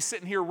 You might be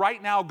sitting here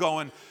right now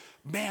going,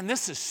 man,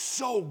 this is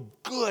so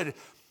good,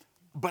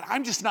 but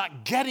I'm just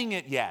not getting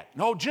it yet.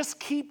 No,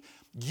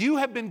 you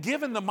have been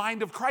given the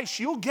mind of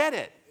Christ. You'll get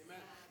it. Amen.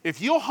 If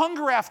you'll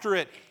hunger after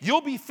it,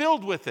 you'll be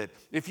filled with it.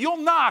 If you'll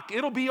knock,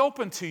 it'll be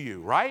open to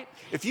you, right?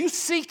 If you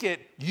seek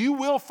it, you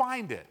will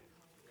find it.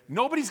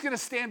 Nobody's going to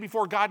stand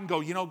before God and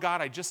go,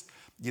 God,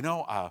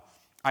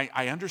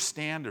 I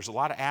understand there's a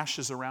lot of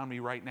ashes around me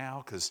right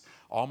now because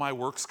all my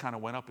works kind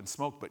of went up in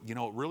smoke, but it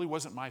really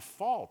wasn't my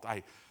fault.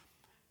 I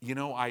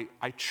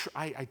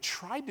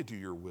tried to do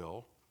your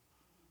will.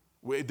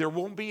 There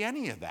won't be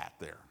any of that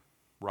there,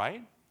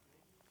 right?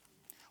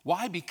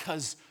 Why?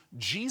 Because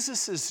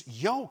Jesus'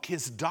 yoke,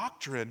 his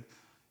doctrine,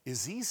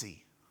 is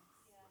easy.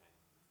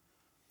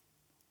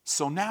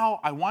 So now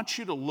I want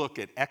you to look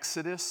at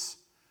Exodus.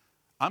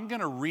 I'm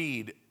going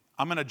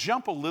to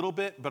jump a little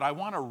bit, but I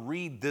want to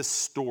read this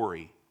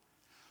story.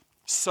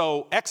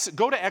 So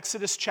go to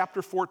Exodus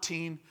chapter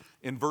 14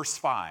 in verse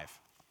 5.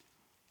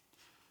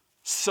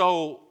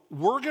 So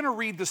we're going to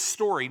read the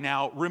story.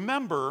 Now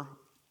remember,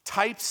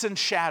 types and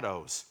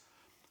shadows.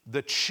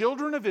 The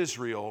children of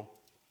Israel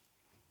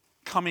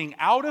coming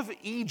out of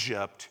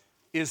Egypt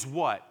is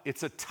what?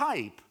 It's a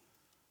type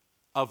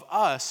of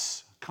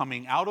us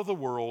coming out of the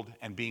world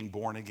and being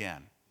born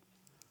again.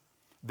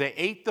 They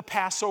ate the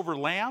Passover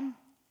lamb,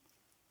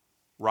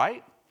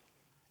 right?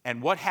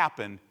 And what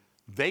happened?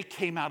 They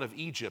came out of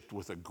Egypt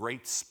with a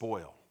great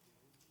spoil.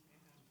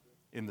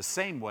 In the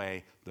same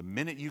way, the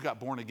minute you got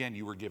born again,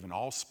 you were given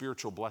all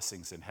spiritual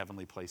blessings in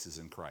heavenly places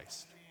in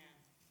Christ.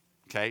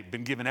 Okay?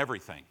 Been given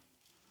everything.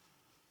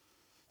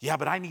 Yeah,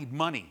 but I need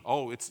money.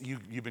 Oh,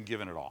 you've been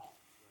given it all.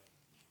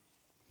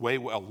 A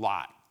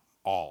lot.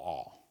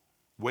 All.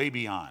 Way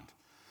beyond.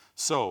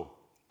 So,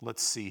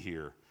 let's see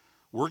here.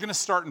 We're going to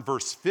start in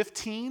verse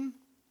 15,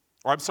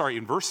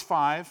 in verse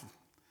 5,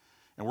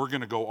 and we're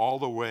going to go all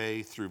the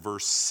way through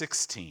verse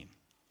 16.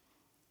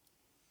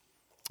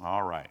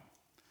 All right.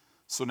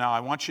 So now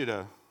I want you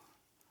to,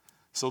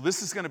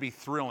 this is going to be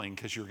thrilling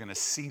because you're going to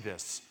see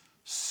this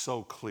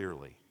so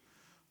clearly.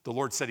 The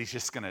Lord said he's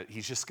just going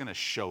to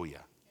show you,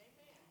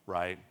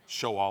 right?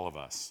 Show all of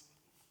us.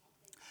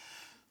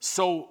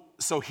 So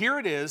here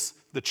it is,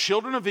 the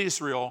children of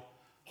Israel,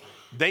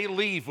 they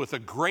leave with a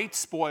great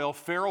spoil.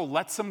 Pharaoh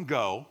lets them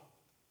go.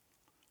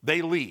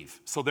 They leave,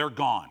 so they're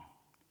gone.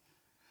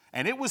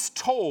 And it was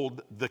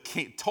told the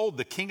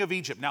king of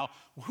Egypt. Now,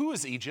 who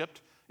is Egypt?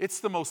 It's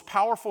the most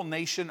powerful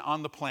nation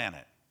on the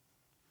planet.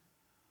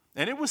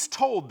 And it was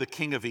told the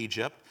king of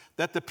Egypt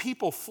that the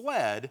people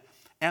fled,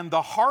 and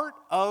the heart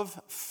of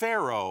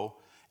Pharaoh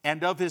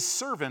and of his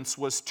servants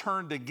was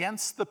turned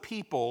against the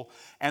people,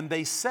 and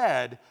they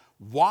said,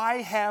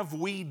 "Why have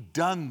we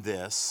done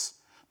this,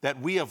 that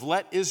we have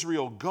let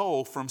Israel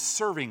go from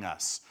serving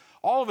us?"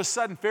 All of a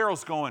sudden,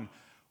 Pharaoh's going,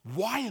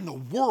 why in the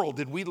world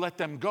did we let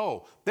them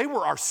go? They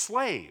were our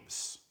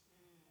slaves.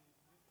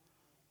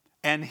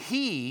 And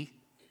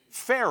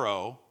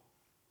Pharaoh,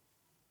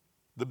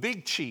 the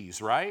big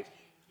cheese, right?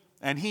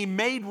 And he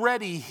made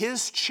ready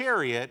his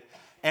chariot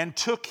and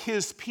took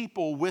his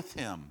people with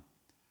him.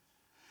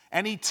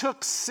 And he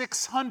took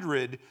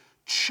 600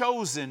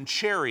 chosen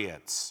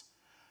chariots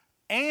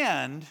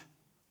and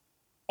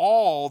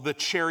all the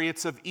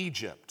chariots of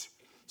Egypt.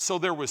 So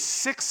there was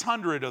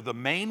 600 of the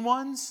main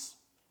ones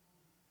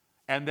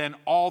and then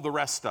all the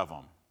rest of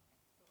them.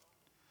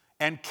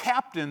 And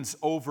captains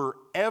over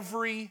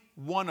every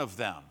one of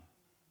them.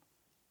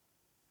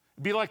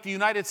 It'd be like the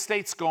United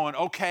States going,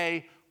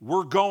 okay,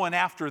 we're going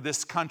after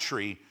this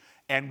country,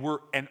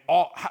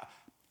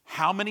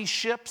 how many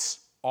ships?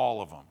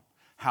 All of them.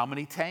 How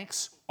many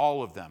tanks?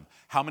 All of them.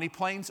 How many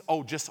planes?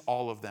 Oh, just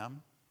all of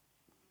them.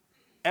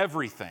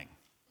 Everything.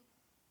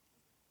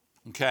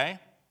 Okay?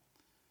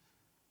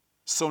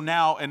 So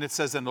now, and it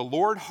says, and the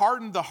Lord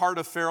hardened the heart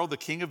of Pharaoh, the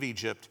king of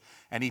Egypt,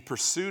 and he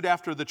pursued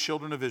after the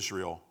children of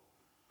Israel.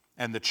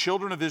 And the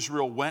children of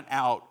Israel went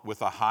out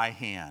with a high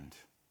hand.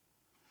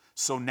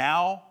 So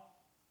now,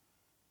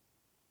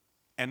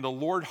 and the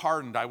Lord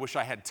hardened, I wish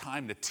I had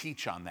time to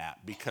teach on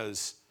that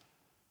because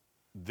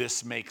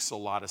this makes a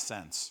lot of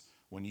sense.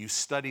 When you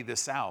study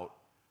this out,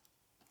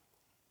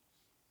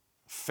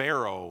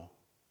 Pharaoh,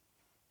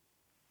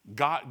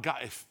 God,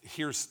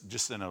 here's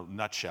just in a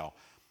nutshell,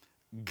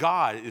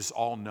 God is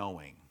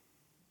all-knowing.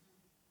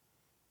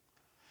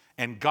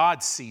 And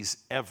God sees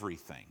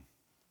everything.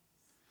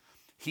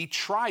 He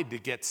tried to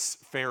get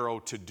Pharaoh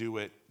to do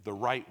it the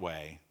right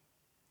way,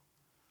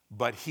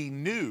 but he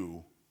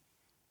knew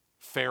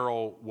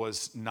Pharaoh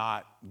was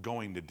not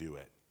going to do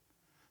it.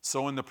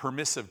 So in the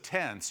permissive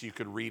tense, you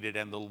could read it,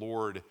 and the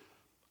Lord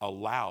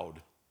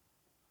allowed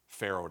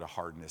Pharaoh to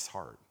harden his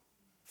heart.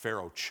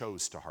 Pharaoh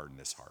chose to harden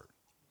his heart.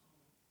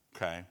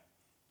 Okay?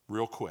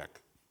 Real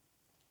quick.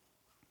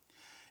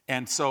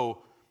 And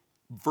so,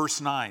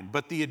 verse 9,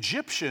 but the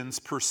Egyptians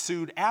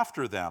pursued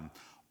after them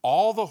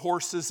all the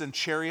horses and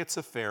chariots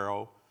of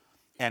Pharaoh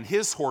and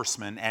his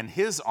horsemen and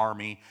his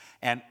army,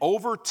 and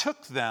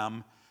overtook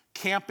them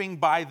camping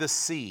by the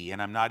sea.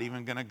 And I'm not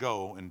even going to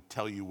go and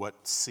tell you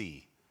what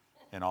sea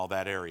and all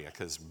that area,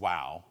 because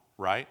wow,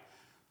 right?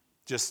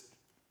 Just,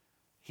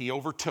 he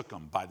overtook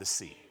them by the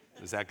sea.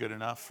 Is that good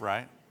enough,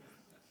 right?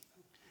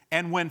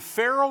 And when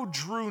Pharaoh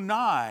drew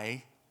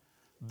nigh,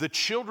 the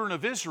children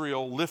of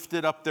Israel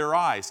lifted up their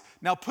eyes.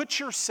 Now put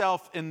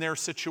yourself in their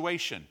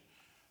situation.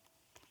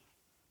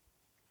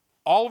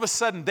 All of a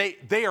sudden,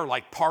 they are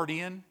like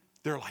partying.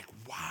 They're like,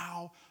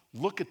 wow,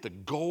 Look at the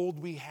gold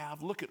we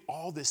have. Look at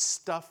all this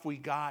stuff we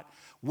got.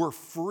 We're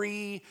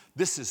free.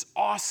 This is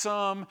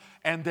awesome.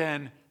 And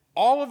then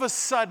all of a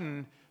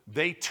sudden,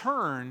 they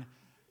turn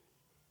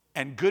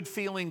and good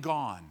feeling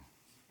gone.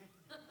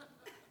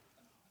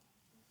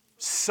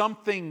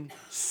 Something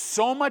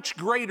so much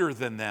greater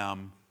than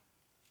them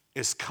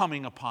is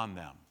coming upon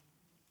them.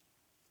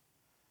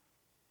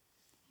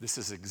 This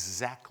is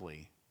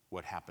exactly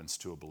what happens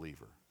to a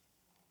believer.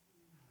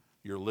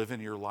 You're living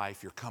your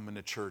life, you're coming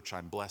to church,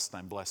 I'm blessed,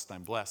 I'm blessed,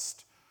 I'm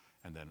blessed.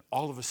 And then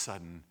all of a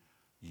sudden,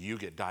 you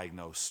get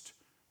diagnosed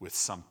with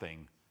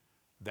something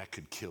that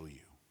could kill you.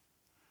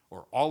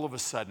 Or all of a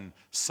sudden,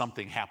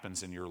 something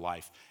happens in your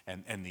life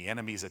and the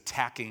enemy's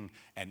attacking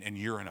and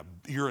you're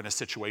in a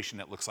situation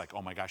that looks like,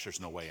 oh my gosh,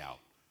 there's no way out.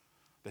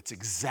 That's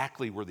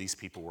exactly where these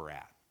people were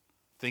at.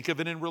 Think of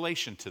it in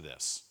relation to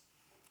this.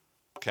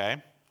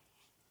 Okay?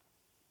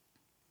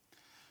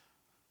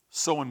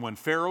 So, and when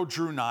Pharaoh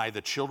drew nigh,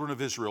 the children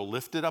of Israel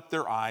lifted up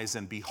their eyes,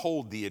 and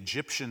behold, the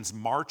Egyptians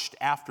marched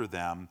after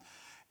them,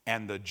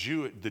 and the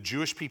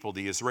Jewish people,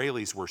 the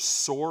Israelis, were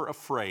sore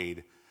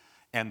afraid,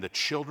 and the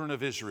children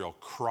of Israel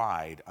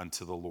cried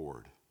unto the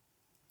Lord.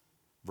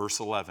 Verse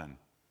 11,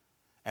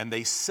 and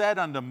they said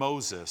unto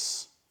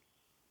Moses,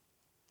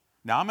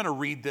 now I'm going to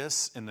read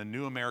this in the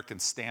New American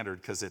Standard,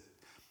 because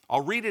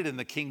I'll read it in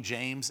the King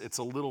James. It's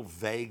a little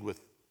vague with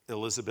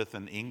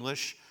Elizabethan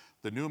English.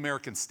 The New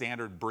American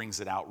Standard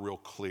brings it out real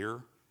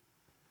clear.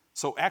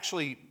 So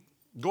actually,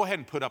 go ahead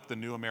and put up the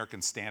New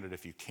American Standard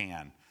if you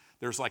can.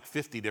 There's like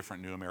 50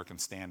 different New American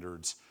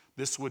Standards.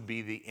 This would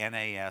be the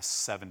NAS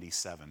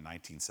 77,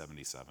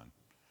 1977.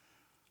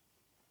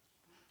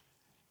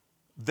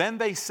 Then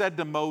they said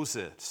to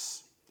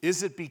Moses,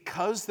 is it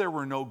because there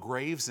were no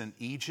graves in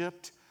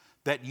Egypt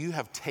that you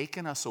have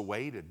taken us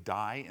away to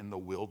die in the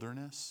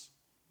wilderness?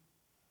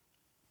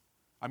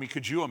 I mean,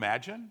 could you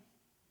imagine?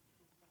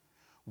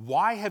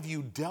 Why have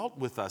you dealt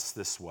with us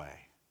this way,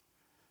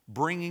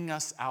 bringing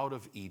us out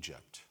of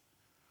Egypt?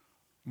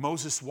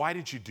 Moses, why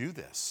did you do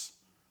this?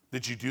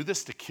 Did you do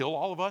this to kill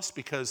all of us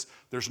because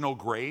there's no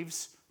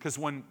graves? Because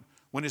when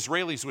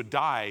Israelis would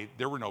die,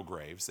 there were no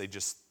graves. They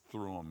just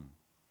threw them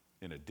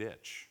in a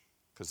ditch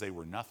because they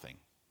were nothing.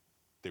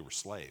 They were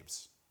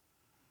slaves.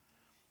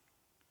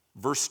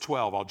 Verse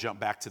 12, I'll jump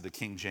back to the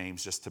King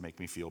James just to make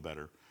me feel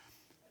better.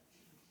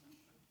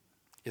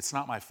 It's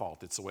not my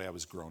fault. It's the way I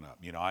was grown up.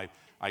 You know,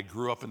 I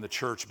grew up in the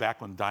church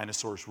back when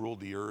dinosaurs ruled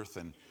the earth.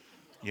 And,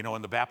 you know,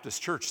 in the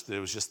Baptist church, there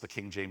was just the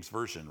King James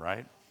Version,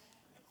 right?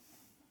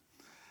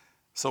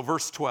 So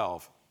verse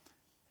 12,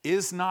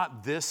 is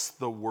not this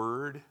the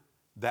word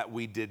that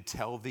we did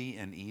tell thee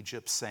in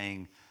Egypt,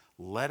 saying,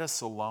 let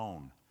us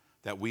alone,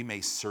 that we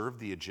may serve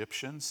the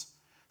Egyptians?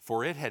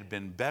 For it had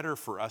been better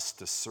for us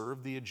to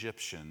serve the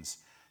Egyptians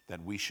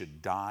than we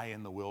should die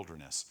in the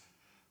wilderness.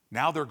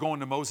 Now they're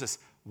going to Moses,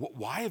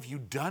 why have you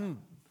done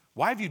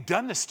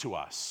this to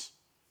us?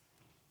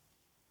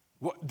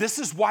 This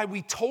is why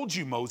we told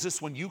you,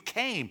 Moses, when you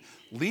came,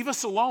 leave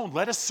us alone,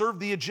 let us serve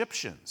the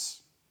Egyptians.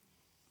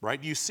 Right?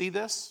 Do you see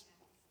this?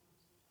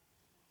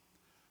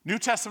 New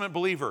Testament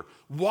believer,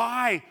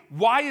 why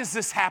is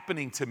this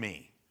happening to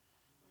me?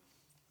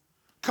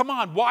 Come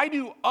on, why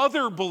do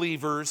other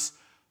believers,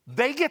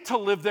 they get to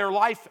live their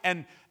life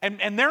and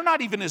they're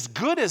not even as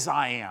good as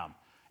I am,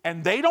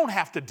 and they don't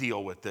have to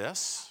deal with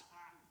this?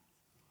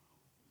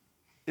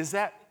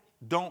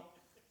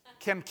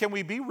 Can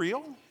we be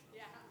real?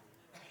 Yeah.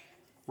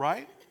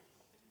 Right?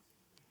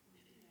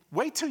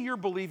 Wait till you're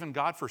believing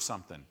God for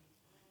something.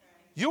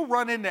 You'll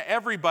run into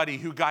everybody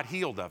who got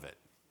healed of it.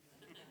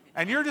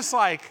 And you're just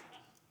like,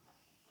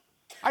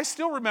 I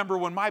still remember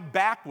when my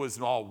back was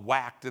all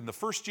whacked in the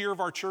first year of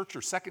our church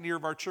or second year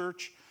of our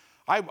church.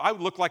 I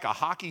would look like a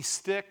hockey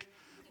stick,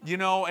 you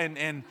know,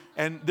 and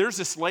there's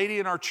this lady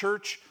in our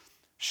church.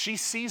 She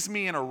sees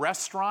me in a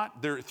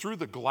restaurant there through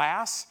the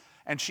glass,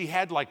 and she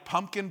had like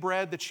pumpkin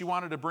bread that she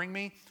wanted to bring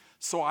me.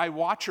 So I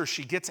watch her.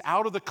 She gets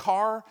out of the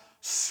car.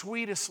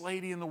 Sweetest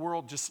lady in the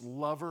world. Just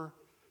love her.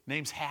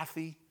 Name's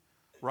Hathy,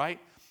 right?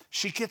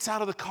 She gets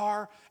out of the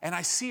car, and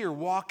I see her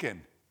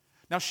walking.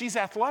 Now, she's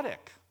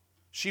athletic.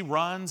 She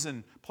runs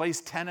and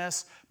plays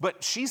tennis,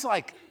 but she's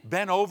like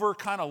bent over,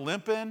 kind of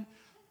limping.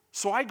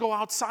 So I go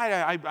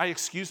outside. I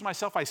excuse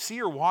myself. I see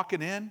her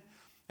walking in.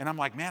 And I'm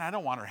like, man, I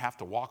don't want her to have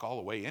to walk all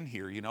the way in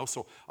here, you know.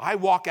 So I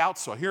walk out,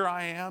 so here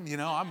I am, you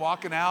know, I'm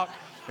walking out.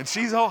 And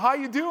she's, oh, how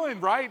you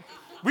doing, right?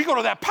 We go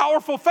to that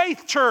Powerful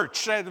Faith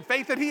church, the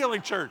Faith and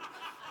Healing Church.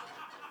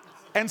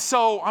 And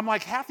so I'm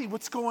like, Hathy,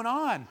 what's going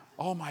on?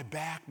 Oh, my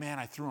back, man,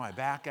 I threw my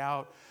back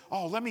out.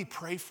 Oh, let me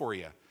pray for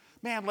you.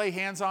 Man, lay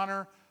hands on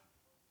her.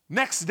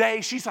 Next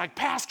day, she's like,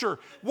 Pastor,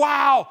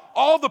 wow,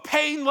 all the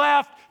pain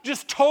left,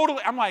 just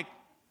totally. I'm like,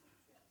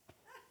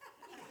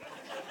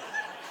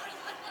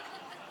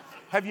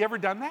 have you ever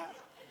done that?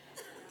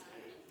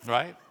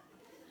 Right?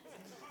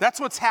 That's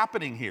what's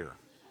happening here.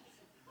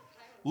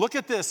 Look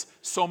at this.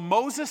 So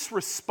Moses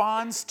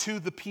responds to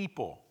the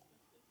people.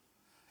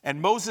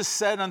 And Moses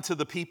said unto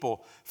the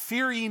people,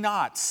 fear ye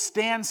not,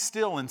 stand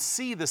still and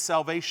see the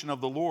salvation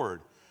of the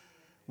Lord,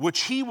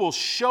 which he will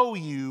show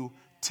you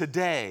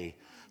today.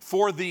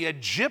 For the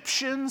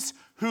Egyptians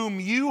whom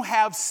you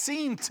have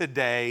seen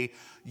today,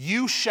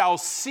 you shall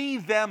see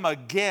them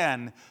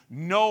again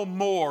no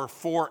more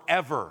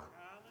forever.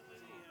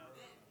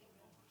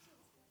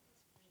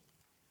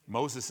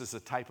 Moses is a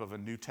type of a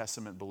New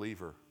Testament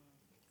believer.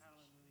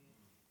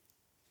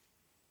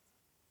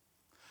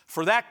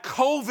 For that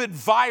COVID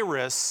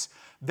virus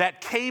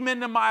that came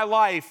into my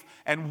life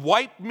and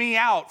wiped me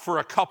out for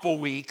a couple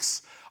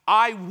weeks,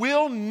 I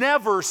will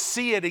never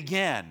see it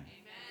again. Amen.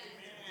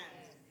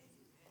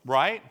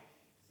 Right?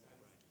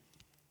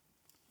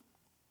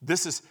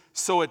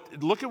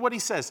 Look at what he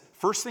says.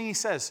 First thing he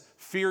says,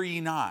 fear ye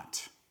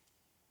not.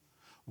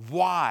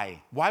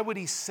 Why? Why would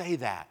he say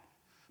that?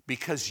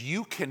 Because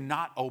you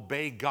cannot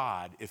obey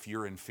God if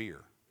you're in fear.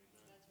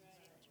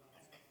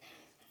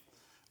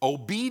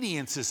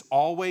 Obedience is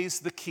always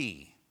the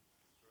key.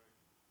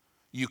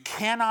 You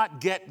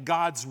cannot get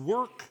God's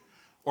work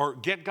or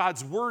get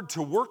God's word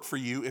to work for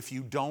you if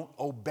you don't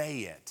obey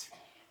it,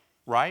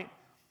 right?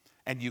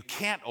 And you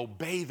can't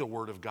obey the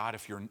word of God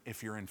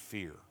if you're in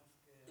fear.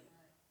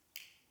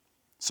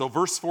 So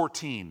verse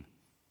 14,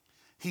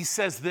 he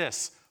says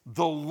this,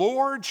 the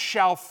Lord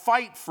shall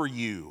fight for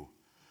you,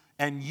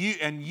 and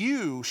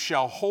you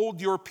shall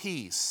hold your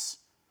peace.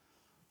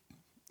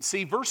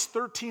 See, verse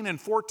 13 and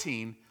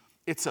 14,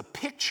 it's a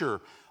picture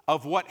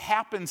of what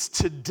happens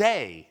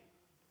today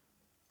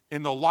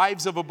in the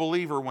lives of a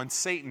believer when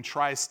Satan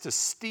tries to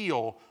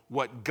steal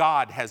what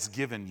God has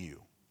given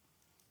you.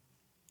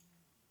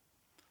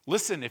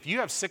 Listen, if you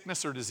have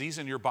sickness or disease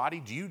in your body,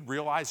 do you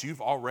realize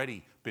you've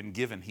already been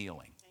given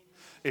healing?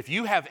 If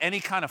you have any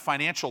kind of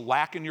financial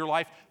lack in your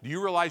life, do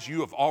you realize you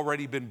have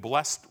already been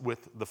blessed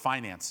with the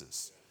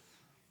finances?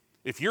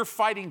 If you're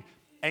fighting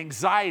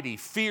anxiety,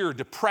 fear,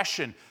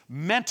 depression,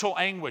 mental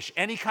anguish,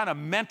 any kind of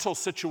mental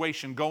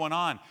situation going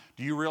on,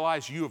 do you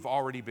realize you have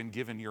already been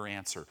given your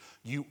answer?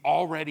 You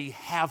already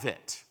have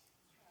it.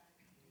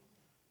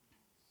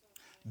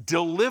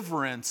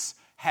 Deliverance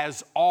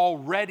has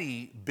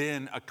already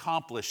been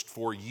accomplished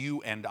for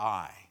you and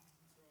I.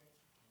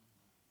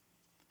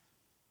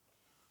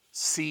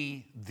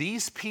 See,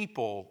 these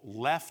people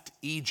left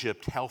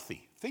Egypt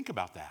healthy. Think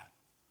about that.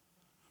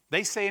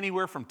 They say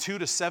anywhere from 2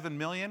 to 7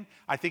 million.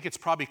 I think it's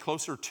probably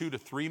closer 2 to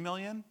 3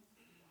 million.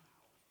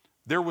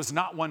 There was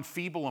not one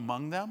feeble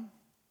among them.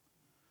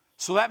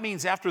 So that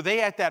means after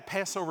they ate that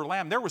Passover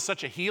lamb, there was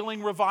such a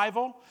healing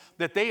revival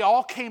that they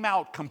all came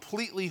out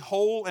completely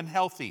whole and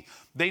healthy.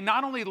 They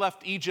not only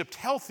left Egypt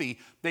healthy,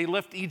 they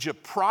left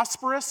Egypt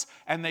prosperous,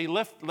 and they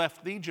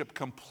left Egypt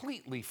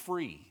completely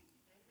free.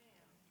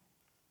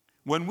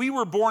 When we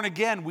were born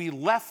again, we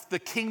left the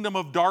kingdom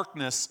of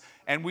darkness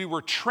and we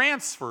were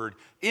transferred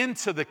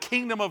into the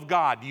kingdom of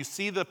God. Do you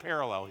see the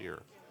parallel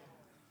here?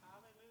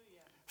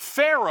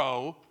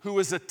 Pharaoh, who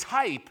is a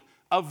type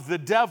of the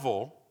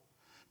devil,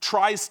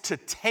 tries to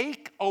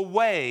take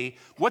away,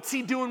 what's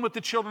he doing with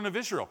the children of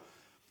Israel?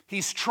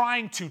 He's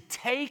trying to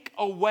take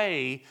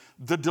away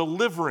the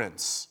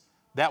deliverance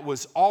that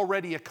was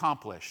already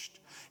accomplished.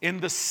 In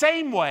the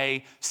same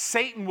way,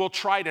 Satan will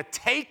try to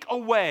take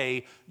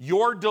away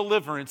your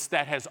deliverance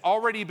that has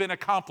already been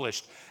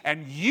accomplished,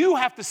 and you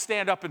have to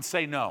stand up and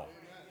say no.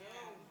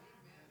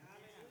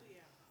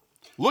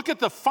 Look at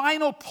the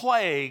final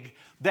plague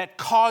that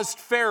caused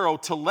Pharaoh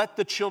to let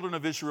the children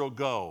of Israel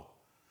go.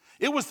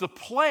 It was the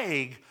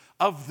plague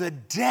of the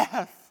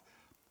death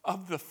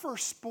of the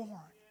firstborn.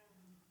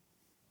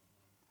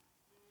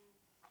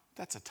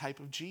 That's a type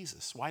of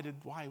Jesus.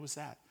 Why was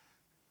that?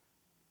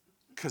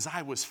 Because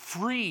I was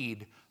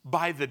freed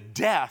by the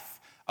death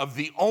of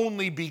the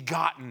only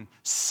begotten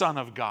Son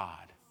of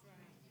God.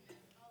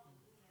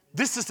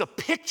 This is a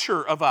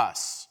picture of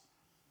us.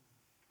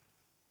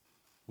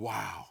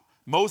 Wow.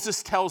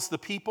 Moses tells the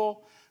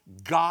people,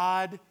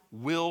 God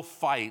will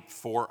fight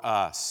for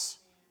us.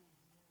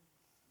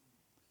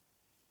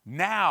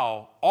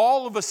 Now,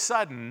 all of a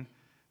sudden,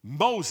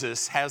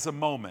 Moses has a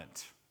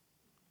moment.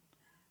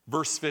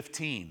 Verse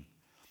 15.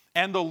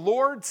 And the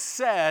Lord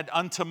said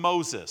unto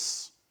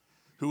Moses,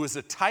 who is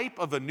a type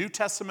of a New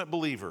Testament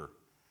believer,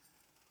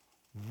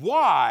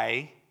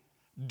 why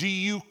do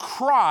you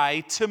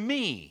cry to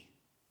me?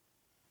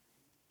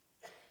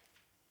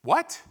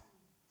 What?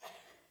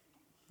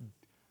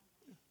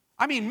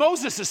 I mean,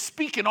 Moses is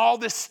speaking all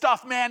this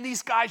stuff, man.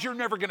 These guys, you're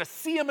never going to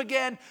see them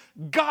again.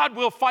 God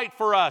will fight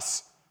for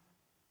us.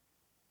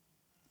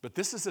 But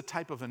this is a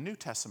type of a New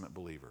Testament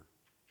believer.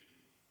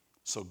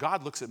 So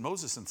God looks at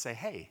Moses and say,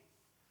 hey,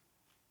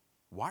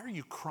 why are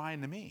you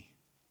crying to me?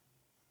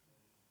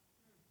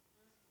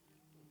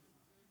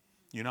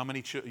 You know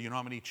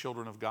how many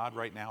children of God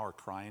right now are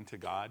crying to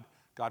God?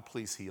 God,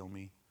 please heal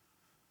me.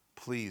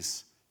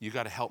 Please, you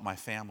got to help my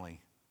family.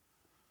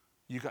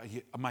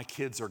 My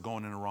kids are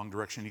going in the wrong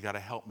direction. You got to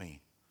help me.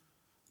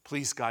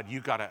 Please, God, you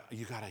got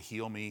to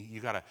heal me. You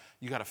got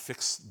to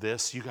fix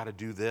this. You got to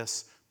do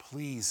this.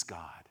 Please,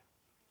 God.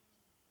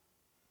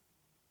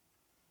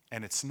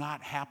 And it's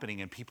not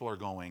happening, and people are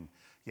going,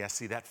 yeah,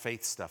 see, that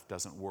faith stuff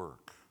doesn't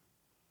work.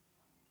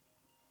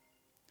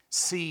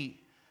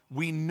 See,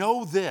 we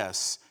know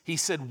this. He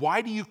said,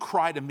 why do you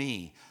cry to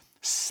me?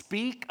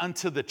 Speak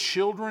unto the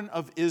children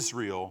of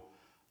Israel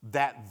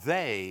that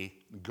they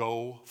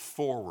go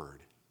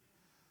forward.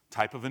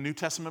 Type of a New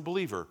Testament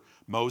believer.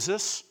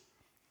 Moses,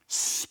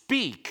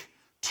 speak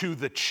to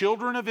the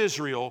children of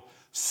Israel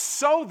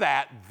so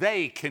that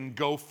they can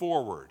go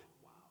forward.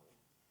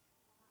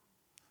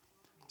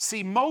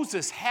 See,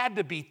 Moses had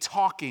to be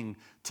talking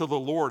to the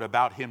Lord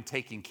about him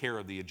taking care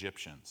of the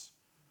Egyptians.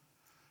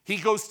 He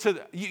goes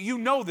to, you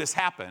know this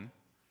happened.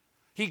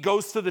 He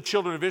goes to the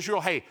children of Israel,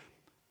 hey,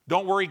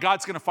 don't worry,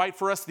 God's going to fight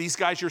for us. These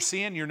guys you're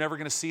seeing, you're never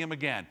going to see them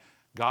again.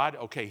 God,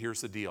 okay, here's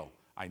the deal.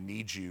 I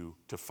need you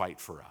to fight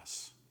for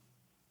us.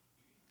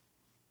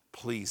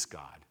 Please,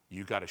 God,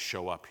 you got to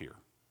show up here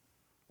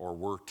or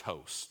we're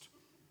toast.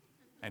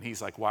 And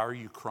he's like, why are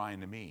you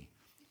crying to me?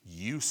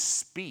 You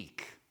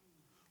speak.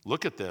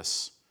 Look at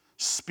this.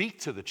 Speak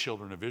to the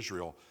children of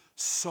Israel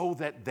so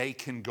that they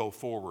can go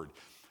forward.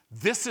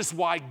 This is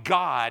why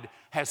God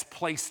has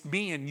placed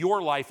me in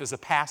your life as a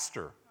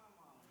pastor.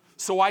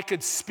 So I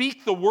could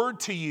speak the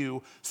word to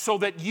you so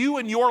that you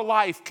and your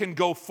life can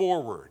go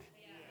forward.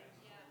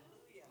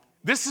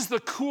 This is the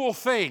cool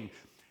thing.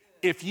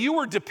 If you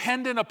were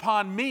dependent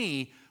upon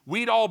me,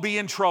 we'd all be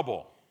in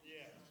trouble.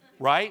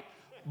 Right?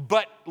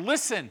 But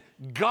listen,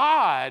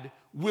 God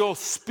will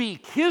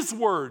speak his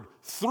word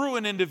through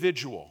an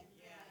individual.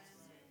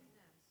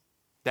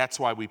 That's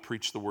why we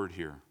preach the word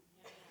here.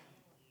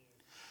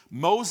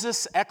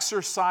 Moses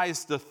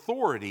exercised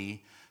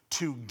authority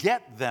to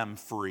get them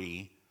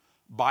free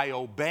by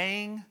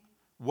obeying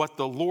what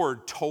the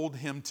Lord told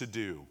him to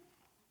do.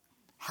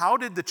 How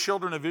did the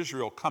children of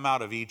Israel come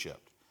out of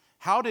Egypt?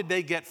 How did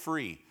they get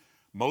free?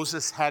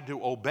 Moses had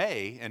to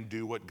obey and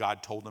do what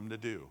God told him to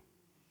do.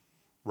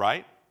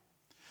 Right?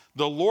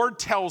 The Lord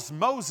tells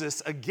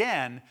Moses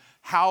again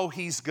how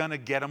he's going to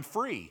get them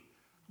free.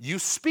 You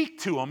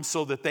speak to them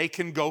so that they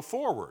can go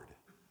forward.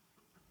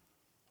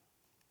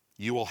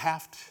 You will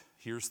have to,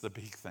 here's the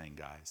big thing,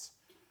 guys.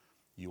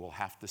 You will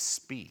have to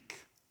speak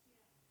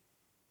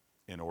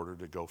in order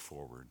to go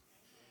forward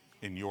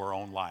in your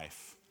own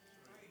life.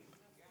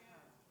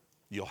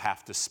 You'll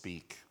have to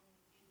speak.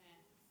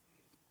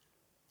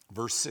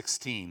 Verse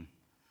 16,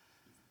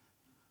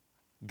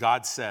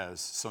 God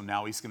says, so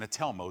now he's going to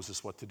tell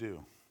Moses what to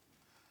do.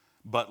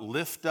 But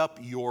lift up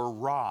your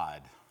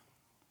rod,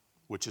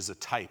 which is a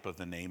type of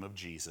the name of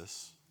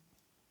Jesus,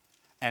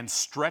 and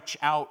stretch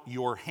out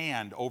your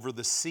hand over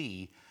the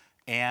sea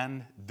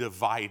and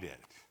divide it.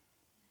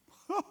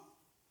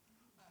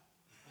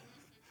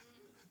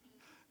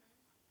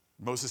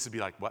 Moses would be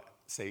like, what?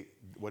 Say,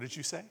 what did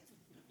you say?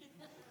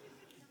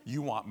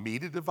 You want me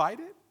to divide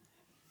it?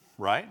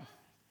 Right?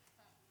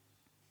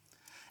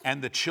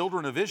 And the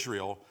children of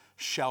Israel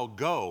shall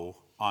go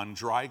on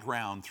dry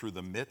ground through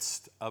the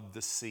midst of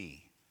the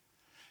sea.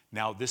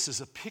 Now, this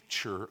is a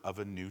picture of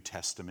a New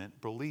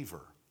Testament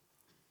believer.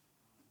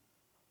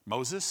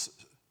 Moses,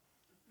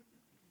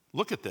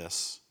 look at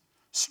this.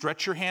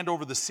 Stretch your hand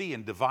over the sea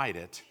and divide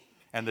it,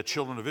 and the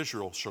children of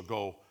Israel shall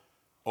go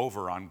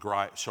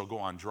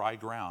on dry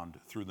ground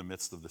through the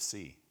midst of the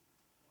sea.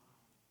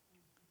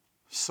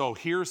 So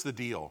here's the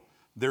deal.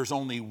 There's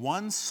only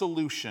one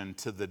solution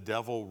to the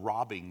devil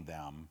robbing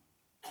them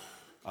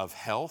of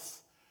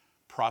health,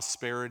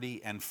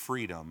 prosperity, and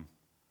freedom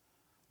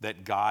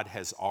that God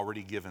has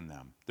already given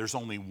them. There's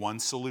only one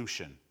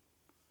solution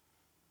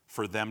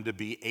for them to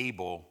be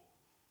able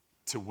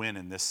to win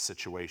in this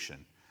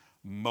situation.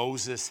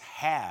 Moses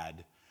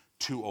had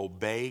to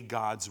obey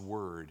God's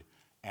word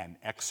and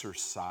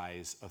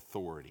exercise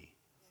authority.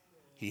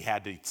 He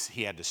had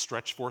to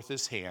stretch forth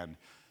his hand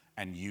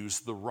and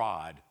use the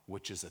rod,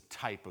 which is a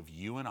type of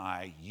you and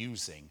I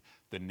using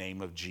the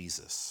name of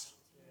Jesus.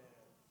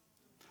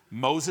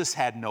 Moses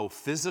had no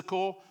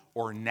physical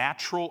or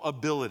natural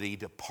ability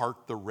to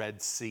part the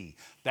Red Sea.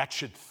 That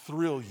should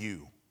thrill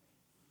you.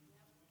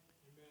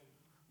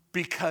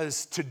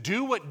 Because to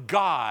do what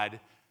God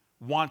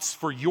wants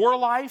for your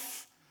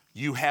life,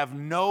 you have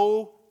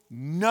no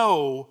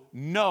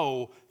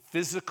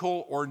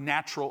physical or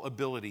natural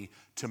ability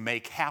to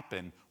make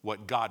happen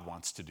what God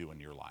wants to do in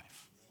your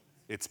life.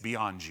 It's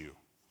beyond you.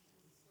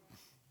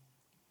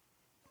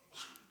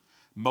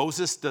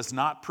 Moses does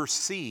not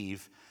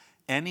perceive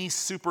any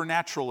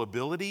supernatural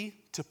ability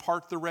to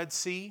part the Red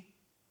Sea,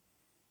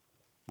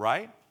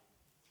 right?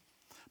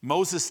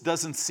 Moses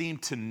doesn't seem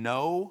to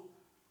know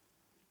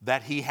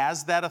that he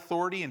has that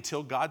authority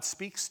until God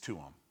speaks to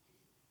him.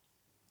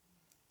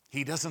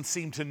 He doesn't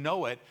seem to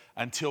know it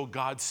until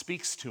God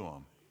speaks to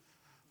him.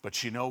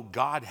 But you know,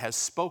 God has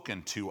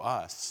spoken to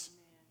us.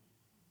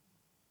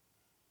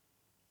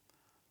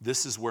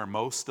 This is where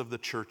most of the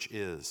church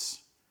is.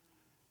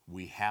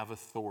 We have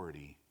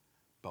authority,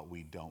 but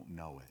we don't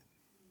know it.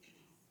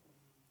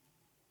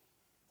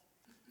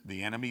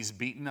 The enemy's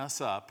beating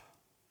us up,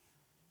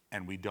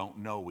 and we don't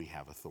know we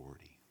have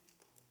authority.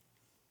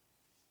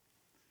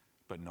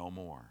 But no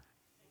more.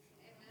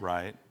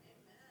 Right?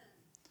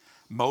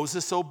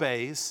 Moses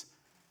obeys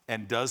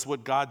and does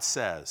what God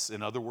says.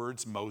 In other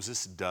words,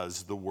 Moses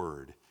does the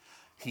word.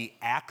 He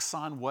acts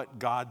on what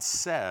God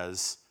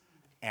says,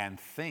 and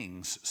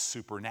things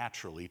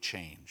supernaturally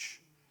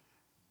change.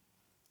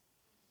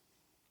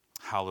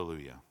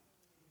 Hallelujah.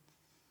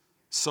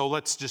 So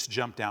let's just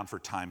jump down for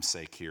time's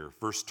sake here.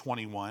 Verse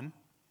 21.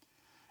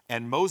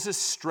 And Moses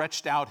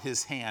stretched out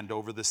his hand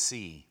over the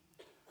sea.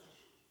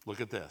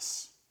 Look at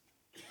this.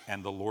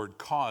 And the Lord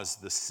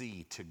caused the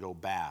sea to go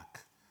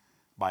back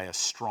by a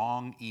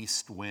strong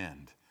east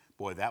wind.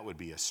 Boy, that would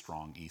be a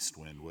strong east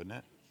wind, wouldn't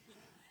it?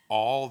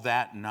 All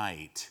that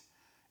night,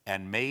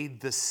 and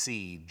made the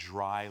sea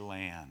dry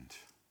land,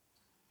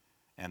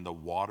 and the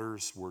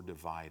waters were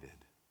divided.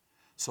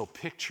 So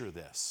picture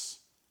this.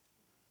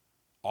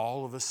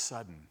 All of a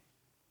sudden,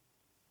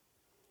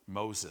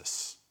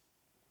 Moses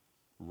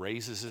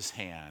raises his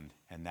hand,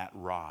 and that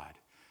rod,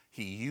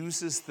 he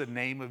uses the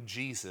name of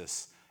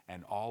Jesus,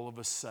 and all of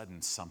a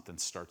sudden something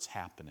starts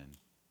happening.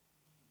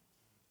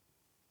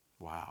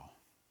 Wow.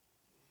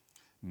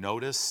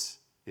 Notice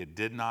it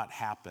did not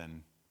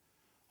happen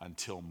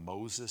until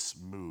Moses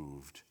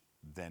moved,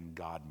 then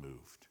God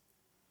moved.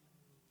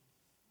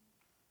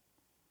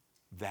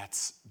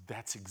 That's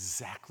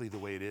exactly the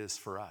way it is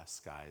for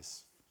us,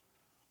 guys.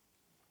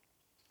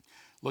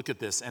 Look at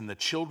this. And the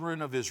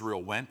children of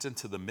Israel went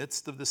into the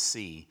midst of the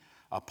sea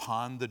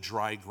upon the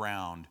dry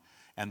ground,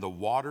 and the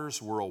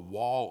waters were a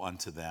wall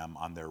unto them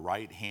on their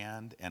right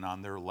hand and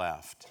on their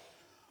left.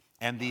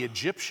 And the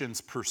Egyptians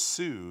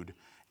pursued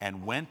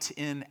and went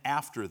in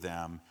after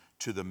them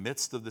to the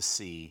midst of the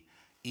sea,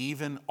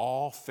 even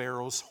all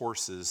Pharaoh's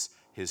horses,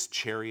 his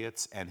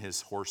chariots, and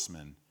his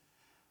horsemen.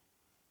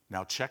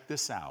 Now check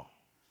this out.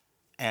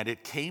 And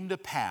it came to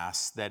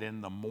pass that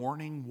in the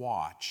morning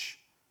watch,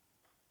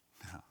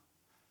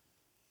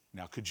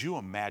 now could you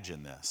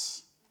imagine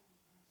this?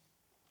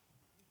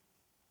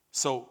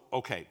 So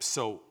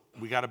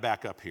we got to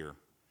back up here.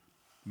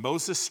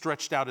 Moses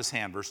stretched out his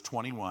hand, verse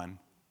 21,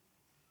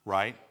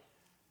 right?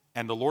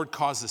 And the Lord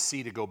caused the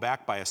sea to go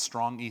back by a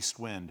strong east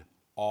wind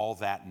all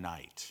that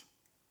night.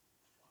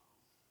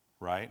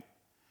 Right?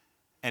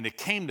 And it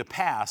came to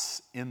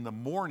pass in the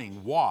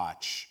morning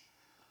watch,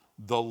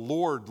 the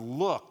Lord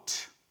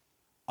looked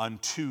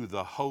unto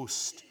the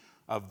host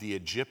of the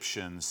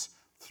Egyptians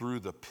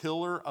through the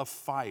pillar of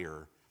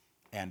fire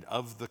and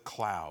of the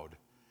cloud,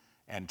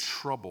 and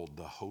troubled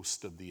the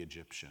host of the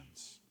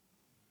Egyptians.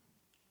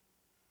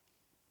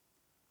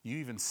 You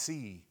even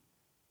see,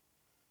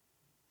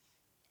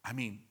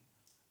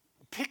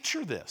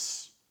 picture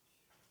this.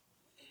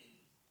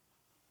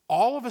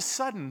 All of a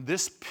sudden,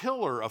 this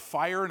pillar of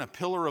fire and a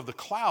pillar of the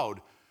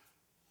cloud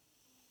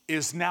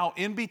is now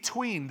in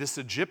between this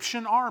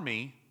Egyptian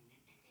army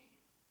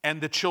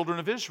and the children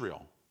of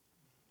Israel.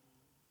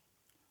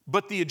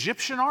 But the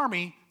Egyptian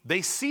army,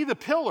 they see the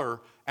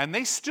pillar and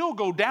they still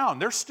go down.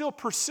 They're still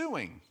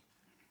pursuing.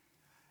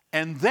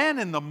 And then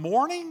in the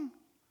morning,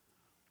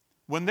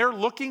 when they're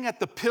looking at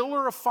the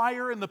pillar of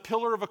fire and the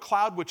pillar of a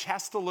cloud, which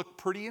has to look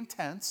pretty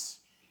intense,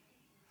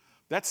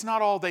 that's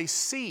not all they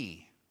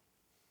see.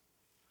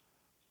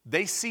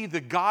 They see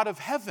the God of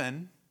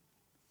heaven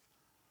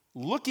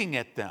looking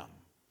at them.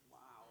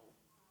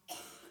 Wow.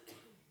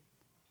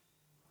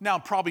 Now,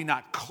 probably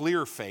not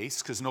clear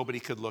face, because nobody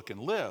could look and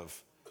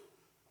live.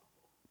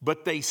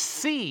 But they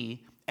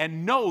see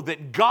and know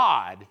that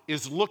God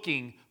is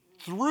looking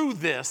through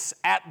this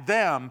at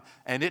them,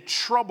 and it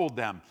troubled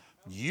them.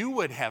 You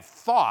would have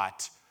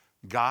thought,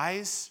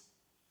 guys,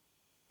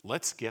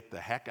 let's get the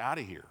heck out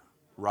of here,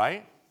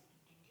 right?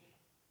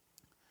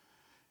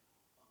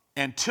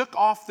 And took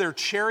off their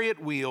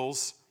chariot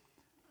wheels,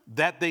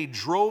 that they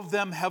drove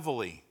them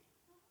heavily.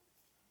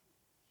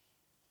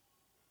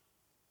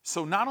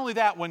 So not only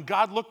that, when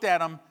God looked at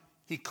them,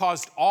 he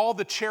caused all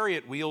the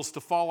chariot wheels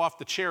to fall off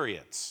the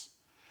chariots.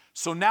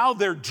 So now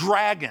they're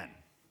dragging,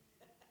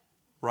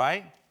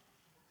 right?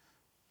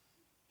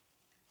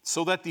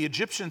 So that the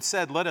Egyptians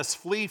said, let us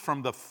flee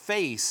from the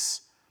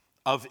face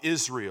of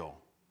Israel.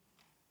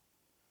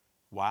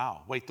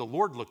 Wow. Wait, the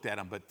Lord looked at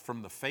them, but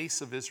from the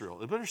face of Israel.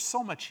 But there's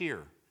so much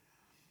here.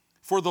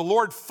 For the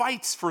Lord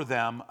fights for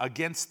them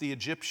against the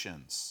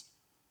Egyptians.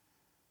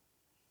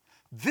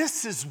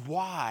 This is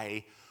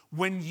why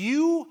when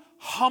you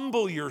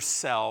humble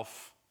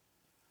yourself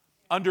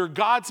under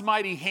God's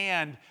mighty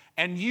hand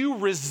and you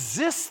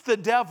resist the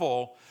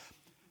devil,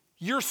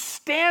 you're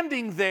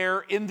standing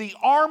there in the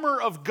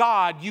armor of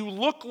God. You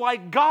look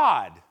like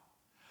God.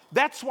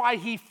 That's why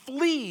he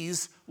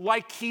flees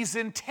like he's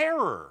in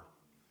terror.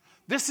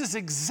 This is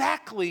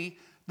exactly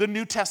the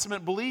New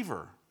Testament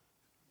believer.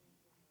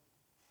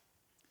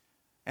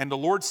 And the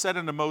Lord said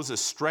unto Moses,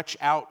 stretch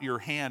out your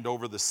hand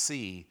over the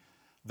sea,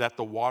 that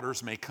the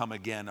waters may come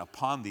again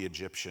upon the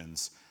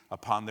Egyptians,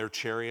 upon their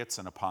chariots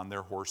and upon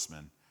their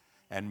horsemen.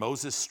 And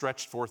Moses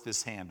stretched forth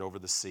his hand over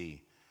the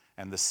sea,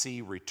 and the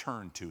sea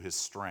returned to his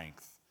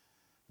strength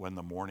when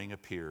the morning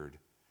appeared.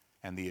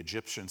 And the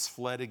Egyptians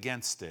fled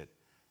against it,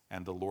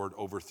 and the Lord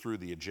overthrew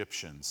the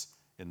Egyptians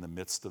in the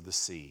midst of the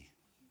sea.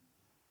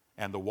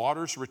 And the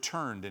waters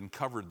returned and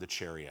covered the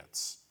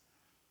chariots.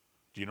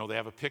 Do you know they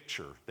have a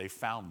picture? They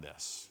found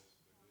this.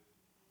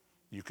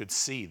 You could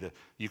see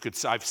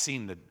I've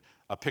seen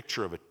a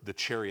picture of the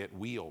chariot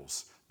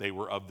wheels. They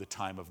were of the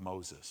time of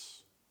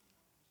Moses.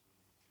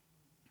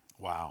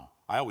 Wow.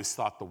 I always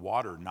thought the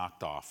water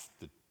knocked off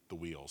the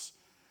wheels.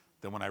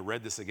 Then when I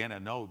read this again, I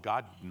know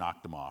God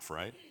knocked them off,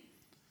 right?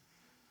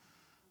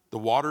 The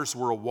waters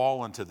were a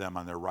wall unto them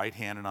on their right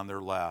hand and on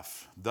their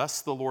left.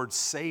 Thus the Lord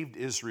saved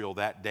Israel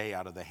that day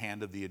out of the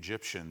hand of the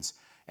Egyptians,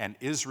 and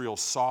Israel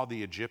saw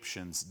the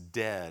Egyptians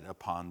dead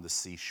upon the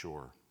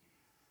seashore.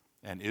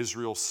 And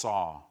Israel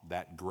saw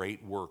that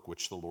great work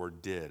which the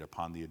Lord did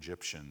upon the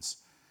Egyptians.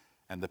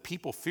 And the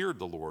people feared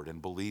the Lord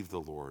and believed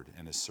the Lord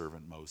and his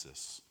servant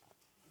Moses.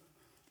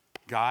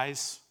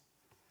 Guys,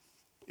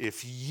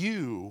 if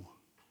you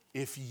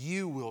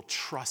will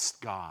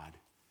trust God,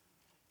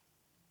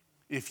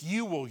 if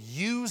you will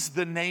use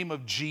the name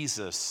of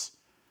Jesus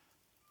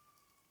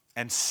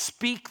and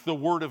speak the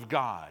word of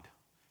God,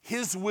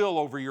 his will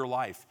over your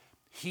life,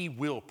 he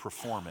will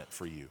perform it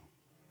for you.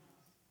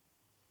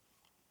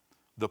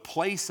 The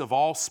place of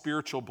all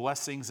spiritual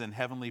blessings in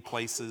heavenly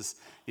places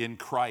in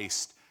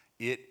Christ,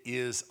 it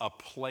is a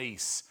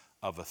place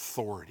of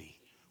authority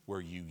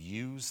where you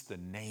use the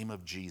name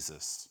of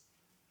Jesus.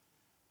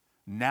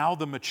 Now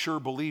the mature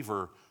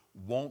believer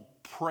won't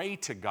pray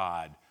to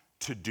God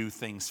to do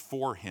things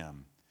for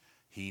him.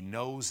 He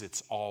knows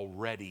it's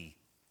already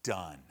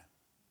done.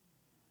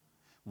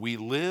 We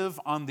live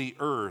on the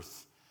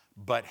earth,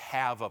 but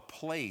have a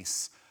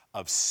place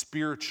of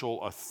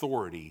spiritual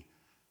authority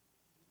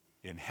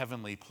in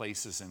heavenly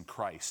places in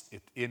Christ.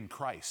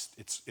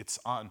 It's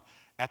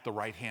at the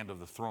right hand of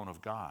the throne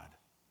of God.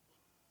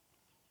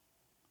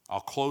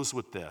 I'll close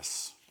with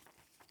this.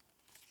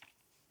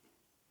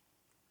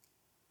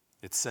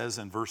 It says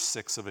in verse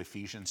 6 of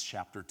Ephesians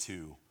chapter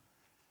 2,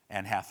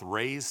 and hath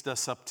raised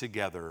us up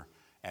together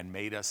and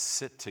made us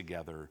sit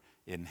together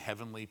in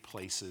heavenly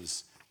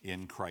places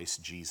in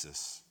Christ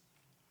Jesus.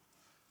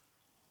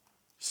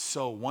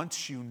 So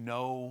once you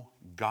know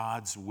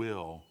God's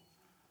will,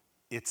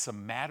 it's a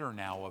matter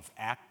now of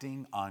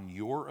acting on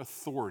your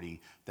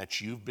authority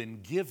that you've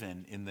been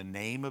given in the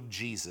name of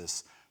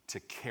Jesus to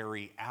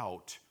carry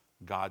out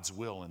God's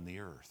will in the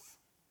earth.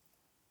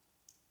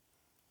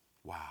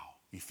 Wow.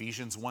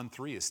 Ephesians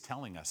 1:3 is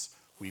telling us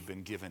we've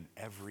been given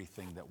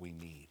everything that we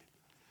need.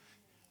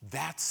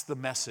 That's the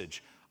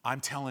message. I'm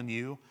telling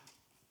you,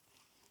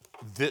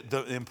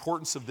 the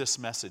importance of this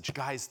message.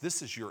 Guys,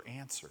 this is your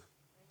answer.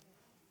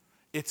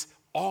 It's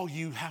all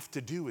you have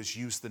to do is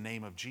use the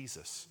name of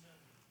Jesus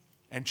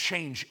and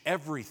change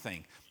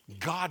everything.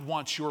 God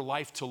wants your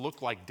life to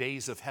look like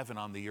days of heaven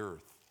on the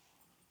earth.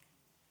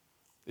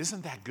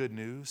 Isn't that good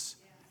news?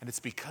 And it's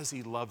because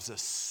he loves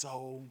us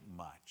so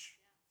much.